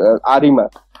Arima.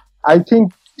 I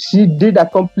think she did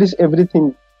accomplish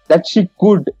everything that she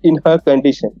could in her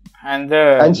condition. And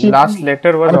the And she last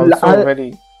letter was her- also her-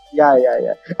 very.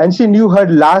 yeah. And she knew her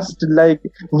last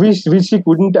wish, which she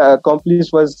couldn't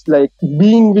accomplish, was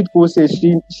being with Kosei.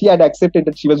 She had accepted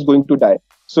that she was going to die.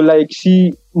 So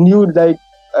she knew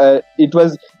it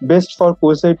was best for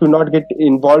Kosei to not get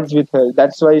involved with her.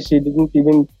 That's why she didn't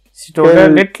even She told a tell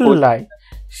little Kosei. lie.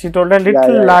 She told a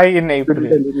little yeah. lie in April.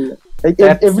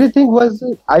 That's- Everything was,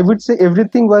 I would say,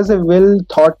 everything was a well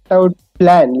thought out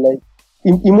plan,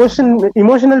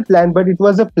 emotional plan, but it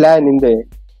was a plan in there,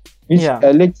 which Yeah.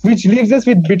 which leaves us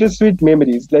with bittersweet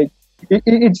memories.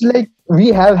 It's like we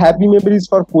have happy memories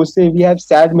for Kosei, we have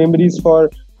sad memories for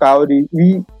Kaori.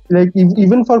 We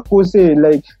even for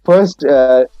Kosei,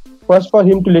 first for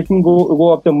him to letting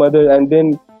go of the mother, and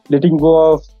then letting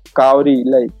go of Kaori.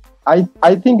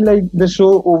 I think the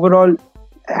show overall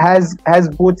has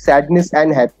both sadness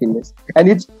and happiness, and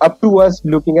it's up to us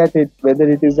looking at it whether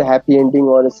it is a happy ending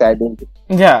or a sad ending.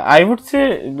 Yeah, I would say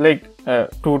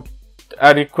to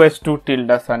a request to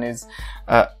Tilda-san is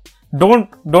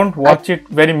don't watch it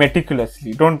very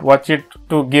meticulously. Don't watch it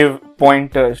to give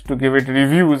pointers, to give it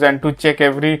reviews, and to check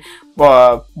every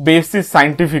basis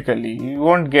scientifically. You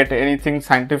won't get anything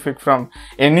scientific from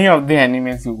any of the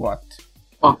animes you watch,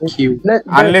 Fuck you.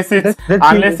 unless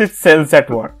it sells at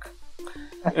work,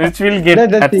 which will get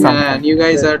That's the at thing. some Man, point. you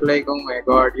guys are oh my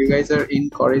god, you guys are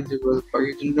incorrigible.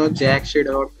 You know jack shit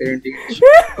about parenting.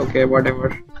 Okay,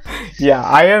 whatever. Yeah,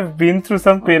 I have been through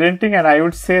some parenting, and I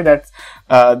would say that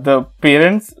the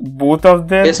parents, both of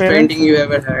their Best parents, parenting you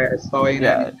ever had. Saw in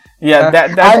anime.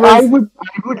 that I was. would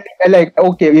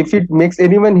okay, if it makes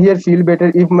anyone here feel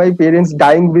better, if my parents'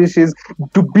 dying wish is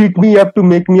to beat me up to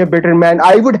make me a better man,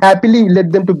 I would happily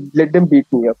let them beat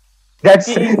me up.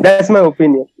 That's my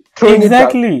opinion. Throwing it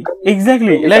out. Exactly.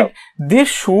 Throwing it Like out.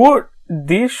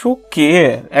 they show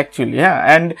care actually,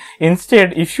 yeah. And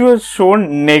instead, if you are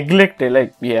shown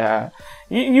neglected,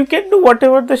 you can do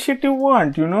whatever the shit you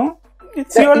want,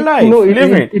 It's your life. No,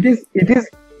 Live it.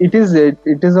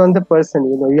 it is on the person.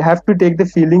 You have to take the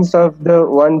feelings of the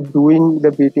one doing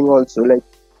the beating also.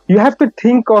 You have to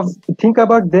think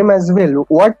about them as well.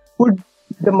 What could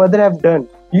the mother have done?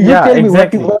 You Yeah, tell me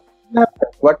exactly.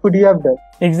 what could you have done?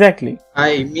 Exactly.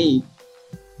 Me.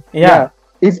 Yeah.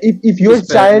 If your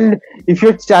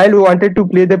child wanted to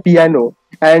play the piano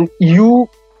and you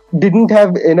didn't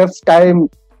have enough time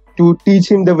to teach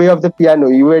him the way of the piano,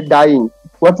 you were dying,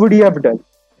 what would you have done?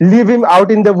 Leave him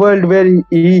out in the world where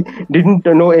he didn't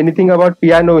know anything about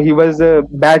piano, he was a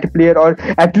bad player, or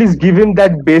at least give him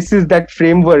that basis, that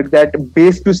framework, that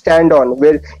base to stand on,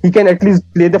 where he can at least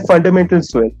play the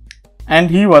fundamentals well.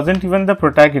 And he wasn't even the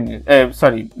protagonist.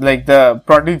 The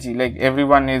prodigy. Like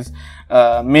everyone is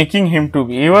making him to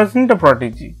be. He wasn't a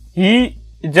prodigy. He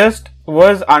just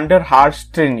was under harsh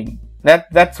training.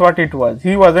 That's what it was.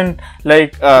 He wasn't I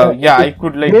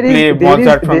could play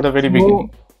Mozart from the very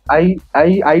beginning. I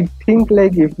think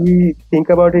if we think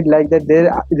about it like that,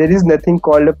 there is nothing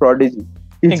called a prodigy.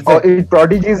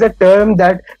 Prodigy is a term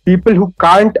that people who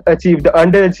can't achieve, the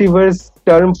underachievers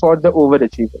term for the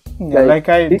overachiever.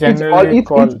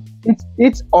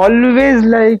 It's always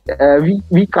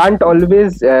we can't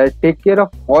always take care of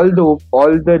all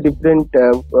the different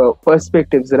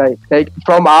perspectives, right?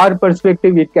 From our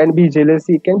perspective, it can be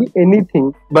jealousy, it can be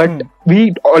anything, but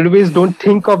we always don't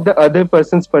think of the other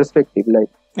person's perspective.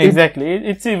 Exactly,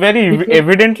 it's very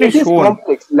evidently it is shown.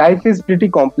 Complex. Life is pretty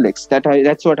complex.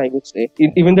 That's what I would say.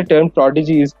 Even the term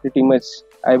prodigy is pretty much,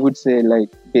 I would say,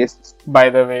 based. By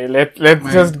the way, let's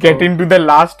just get into the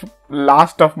last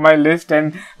of my list,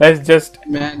 and let's just.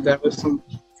 Man, that was some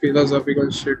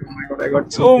philosophical shit. Oh my god, I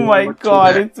got so. Oh my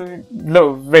god!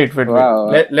 No, wait. Wow.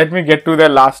 Let me get to the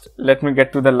last. Let me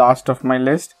get to the last of my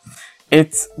list.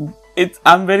 It's.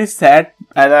 I'm very sad,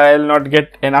 and I'll not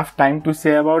get enough time to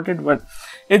say about it, but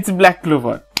it's Black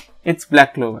Clover. It's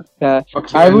Black Clover. I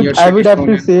would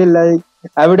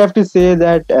have to say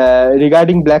that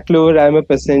regarding Black Clover, I'm a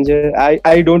passenger.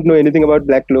 I don't know anything about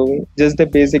Black Clover. Just the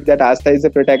basic that Asta is the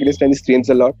protagonist and he screams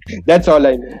a lot. That's all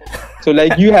I know. So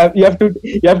you have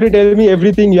to tell me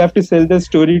everything. You have to sell the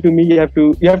story to me. You have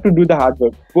to do the hard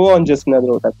work. Go on, just another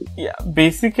otaku. Yeah,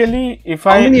 basically,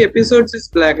 How many episodes is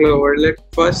Black Clover? Let's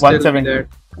first tell me 170. that.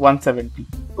 170.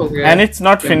 Okay. And it's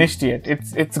not finished yet.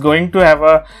 It's going to have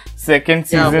a second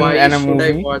season and a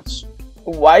movie. I watch?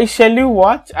 Why shall you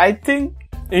watch? I think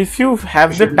if you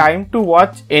have the time to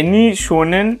watch any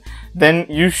shonen, then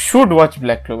you should watch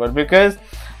Black Clover, because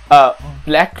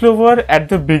Black Clover at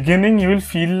the beginning you will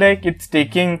feel like it's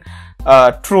taking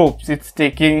tropes, it's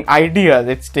taking ideas,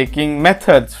 it's taking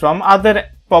methods from other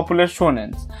popular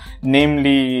shonens,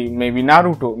 namely maybe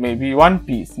Naruto, maybe One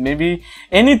Piece, maybe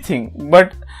anything.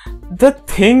 But the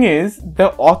thing is,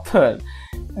 the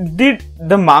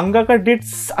mangaka did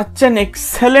such an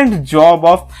excellent job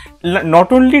of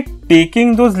not only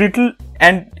taking those little,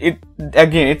 and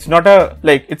it's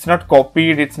not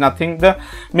copied, it's nothing. The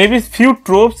maybe few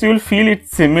tropes you will feel it's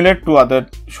similar to other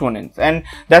shonens, and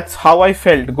that's how I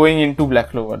felt going into Black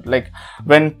Clover. Like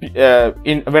when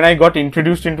I got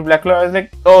introduced into Black Clover, I was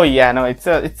like, oh yeah, no,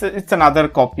 it's another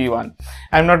copy one.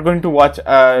 I'm not going to watch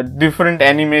different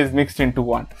animes mixed into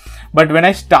one. But when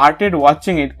I started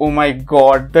watching it, oh my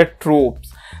god, the tropes,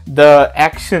 the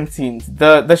action scenes,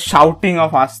 the shouting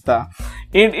of Asta,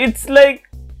 it's like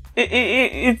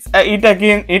it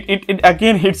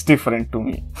again hits different to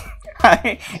me.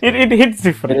 it hits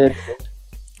different.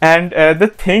 And the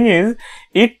thing is,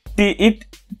 it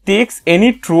takes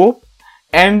any trope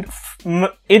and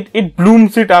it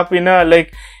blooms it up in a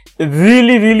like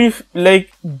really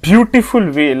like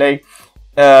beautiful way.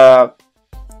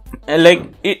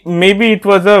 Maybe it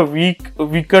was a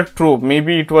weaker trope,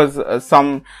 maybe it was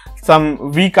some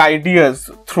weak ideas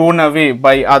thrown away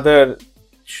by other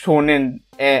shonen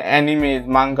animes,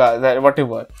 mangas,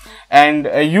 whatever, and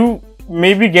you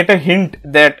maybe get a hint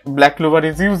that Black Clover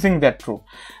is using that trope,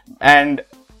 and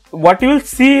what you will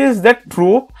see is that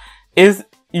trope is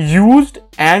used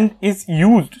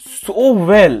so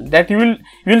well that you will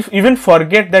even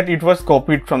forget that it was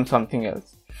copied from something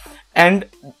else. And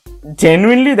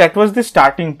genuinely, that was the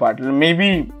starting part.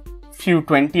 Maybe few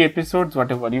 20 episodes,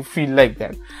 whatever, you feel like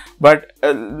that. But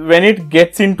when it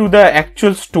gets into the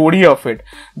actual story of it,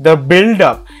 the build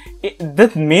up,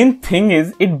 the main thing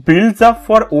is it builds up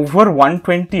for over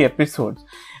 120 episodes.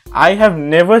 I have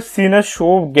never seen a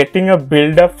show getting a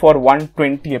build up for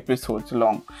 120 episodes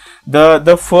long.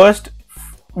 The first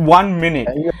 1 minute.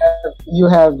 You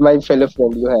have my fellow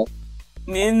friend. You have.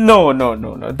 No.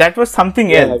 That was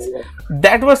something else. Yeah.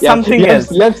 That was something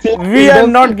else. We are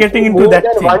not getting into that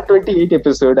thing. 128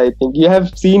 episode, I think. You have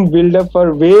seen build up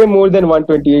for way more than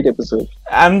 128 episodes.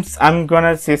 I'm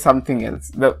gonna say something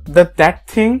else. That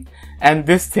thing and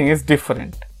this thing is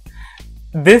different.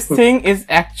 This thing is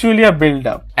actually a build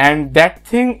up, and that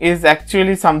thing is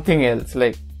actually something else.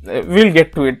 Like we'll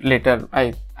get to it later.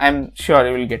 I'm sure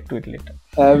we will get to it later.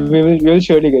 We will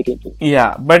surely get into it.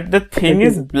 Yeah, but the thing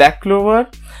is, Black Clover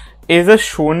is a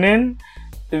shonen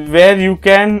where you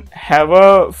can have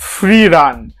a free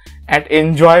run at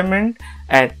enjoyment,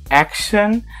 at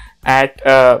action, at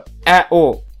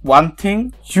one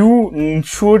thing, you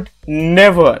should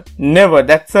never,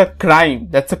 that's a crime,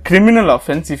 that's a criminal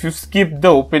offense if you skip the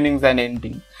openings and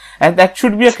endings, and that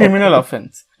should be a criminal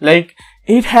offense. Like,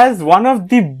 it has one of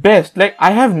the best, like,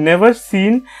 I have never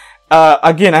seen a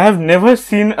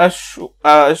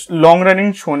long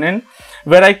running shonen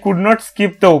where I could not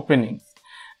skip the openings.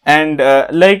 And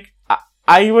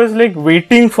I was like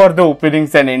waiting for the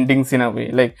openings and endings in a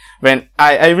way. Like, when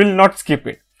I will not skip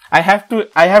it. I have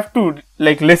to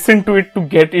like listen to it to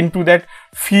get into that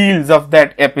feels of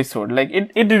that episode. Like,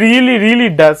 it really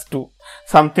does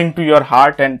something to your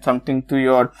heart and something to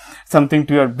your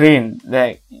brain.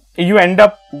 Like, you end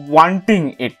up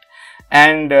wanting it.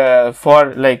 And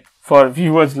for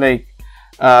viewers like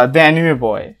the anime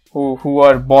boy who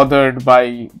are bothered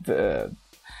by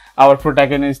our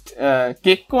protagonist,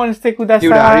 Keiko and Kudasai.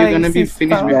 Dude, are you gonna be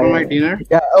finished before my dinner?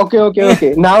 Yeah.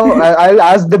 Okay. Now I'll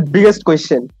ask the biggest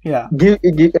question. Yeah. Tell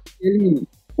me,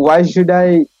 why should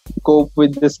I cope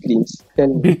with the screams? Tell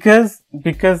me.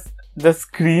 Because the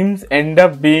screams end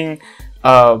up being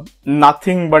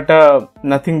nothing but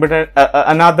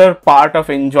another part of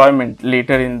enjoyment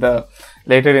later in the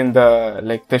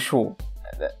like the show.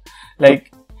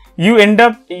 Like, you end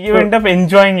up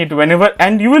enjoying it whenever,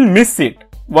 and you will miss it.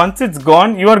 Once it's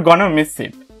gone, you are gonna miss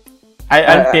it.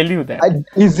 I'll tell you that.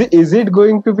 Is it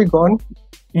going to be gone?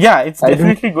 Yeah, it's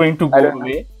definitely going to go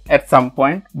away at some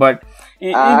point. But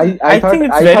I think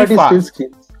it's very fast.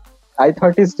 I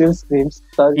thought he still screams.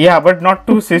 Sorry. Yeah, but not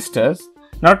to sisters.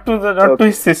 Not to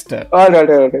his sister. All right.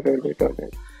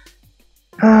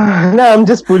 No, I'm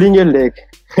just pulling your leg.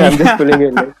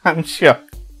 I'm sure.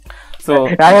 So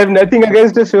I have nothing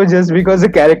against the show just because the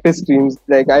character screams.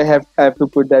 Like, I have to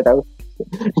put that out.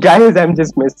 Guys, I'm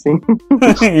just messing.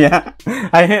 Yeah,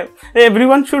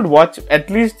 everyone should watch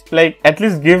at least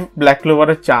give Black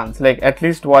Clover a chance. Like, at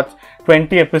least watch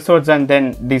 20 episodes and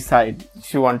then decide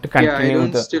if you want to continue. Yeah, I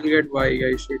don't still get why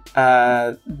I should.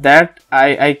 That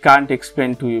I can't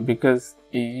explain to you because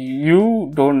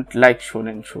you don't like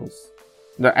shonen shows.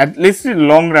 At least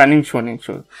long running shonen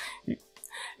shows.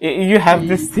 You have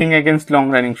this thing against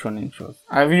long running shonen shows.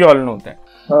 We all know that.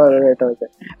 Alright.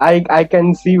 I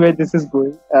can see where this is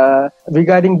going.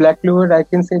 Regarding Black Clover, I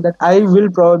can say that I will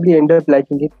probably end up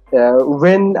liking it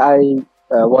when I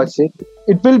watch it.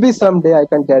 It will be someday. I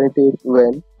can guarantee it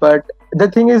when. But the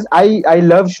thing is, I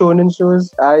love shonen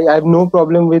shows. I have no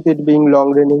problem with it being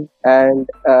long running. And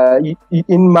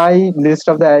in my list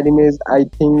of the animes, I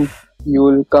think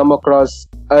you'll come across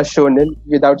a shonen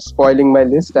without spoiling my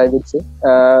list, I would say.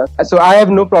 So I have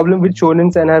no problem with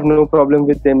shonens and I have no problem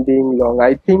with them being long.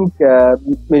 I think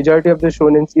majority of the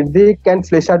shonens, if they can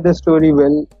flesh out the story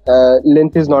well,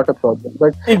 length is not a problem.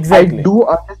 But Exactly.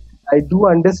 I do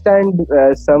understand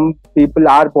some people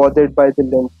are bothered by the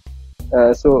length.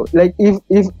 So like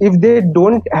if they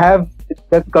don't have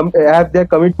have their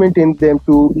commitment in them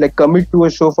to like commit to a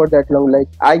show for that long, like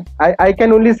I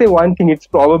can only say one thing: it's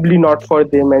probably not for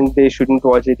them, and they shouldn't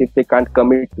watch it if they can't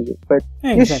commit to it. But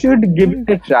you Exactly. should give it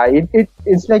a try.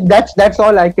 It's like that's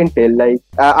all I can tell. Like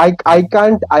I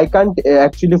can't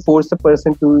actually force a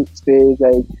person to say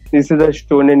like this is a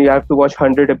shonen, you have to watch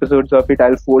 100 episodes of it.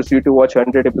 I'll force you to watch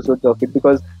 100 episodes of it,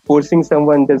 because forcing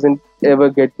someone doesn't ever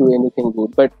get to anything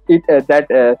good. But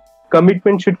that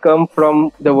commitment should come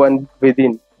from the one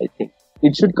within. I think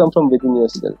it should come from within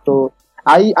yourself. So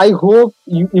I hope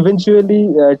you eventually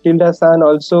Tilda-san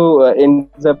also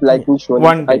ends up liking shonen.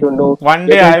 One day. I don't know. One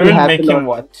day whether I it will happen make or him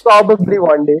watch. Probably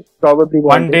one day.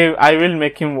 One day I will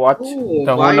make him watch Oh,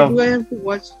 the why whole of. do I have to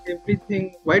watch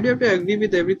everything? Why do you have to agree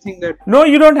with everything that? No,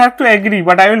 you don't have to agree,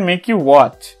 but I will make you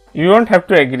watch. You don't have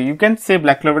to agree. You can say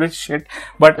Black Clover is shit,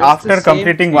 but That's the after same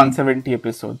completing thing. 170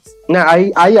 episodes. Now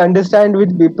I understand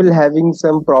with people having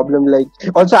some problem. Like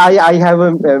also I have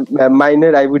a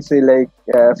minor, I would say, like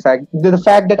fact, the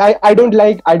fact that I don't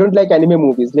like anime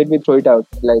movies. Let me throw it out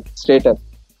like straight up.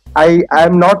 I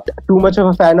am not too much of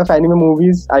a fan of anime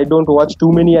movies. I don't watch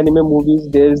too many anime movies.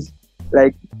 There's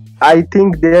like I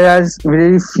think there are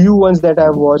very few ones that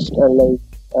I've watched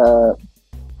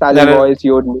Silent There are- Voice,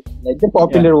 Yodel, like the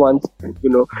popular ones,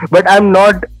 But I'm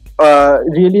not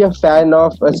really a fan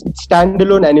of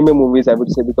standalone anime movies, I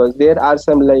would say, because there are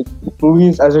some like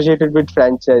movies associated with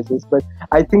franchises. But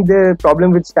I think the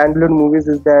problem with standalone movies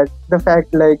is that the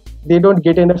fact like they don't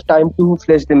get enough time to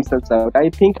flesh themselves out. I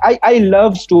think I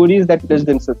love stories that flesh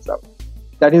themselves out.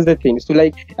 That is the thing. So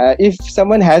like if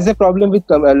someone has a problem with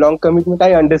a long commitment,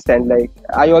 I understand. Like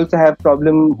I also have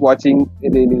problem watching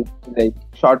really like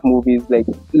short movies. Like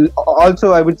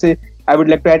also I would say I would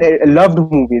like to add loved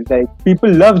movies. Like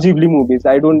people love Ghibli movies.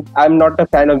 I'm not a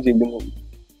fan of Ghibli movies.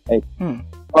 Like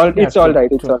it's true, all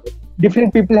right. It's true. all right.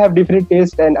 Different people have different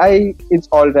taste, and it's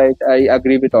all right. I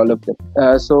agree with all of them.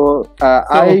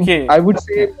 okay. I would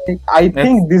say like, I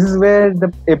think this is where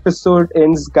the episode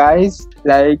ends, guys.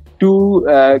 Like to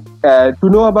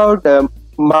know about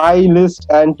my list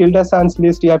and Tilda-san's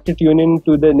list, you have to tune in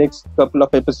to the next couple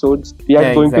of episodes. We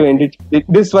are going to end it.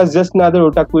 This was just another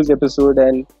Otaku's episode,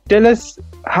 and tell us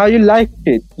how you liked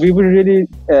it. We would really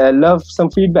love some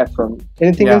feedback from you.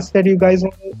 Anything else that you guys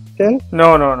want to tell?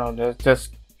 No.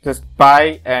 Just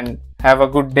bye and have a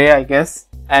good day, I guess.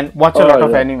 And watch a lot of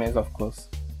animes, of course.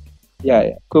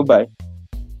 Yeah. Goodbye.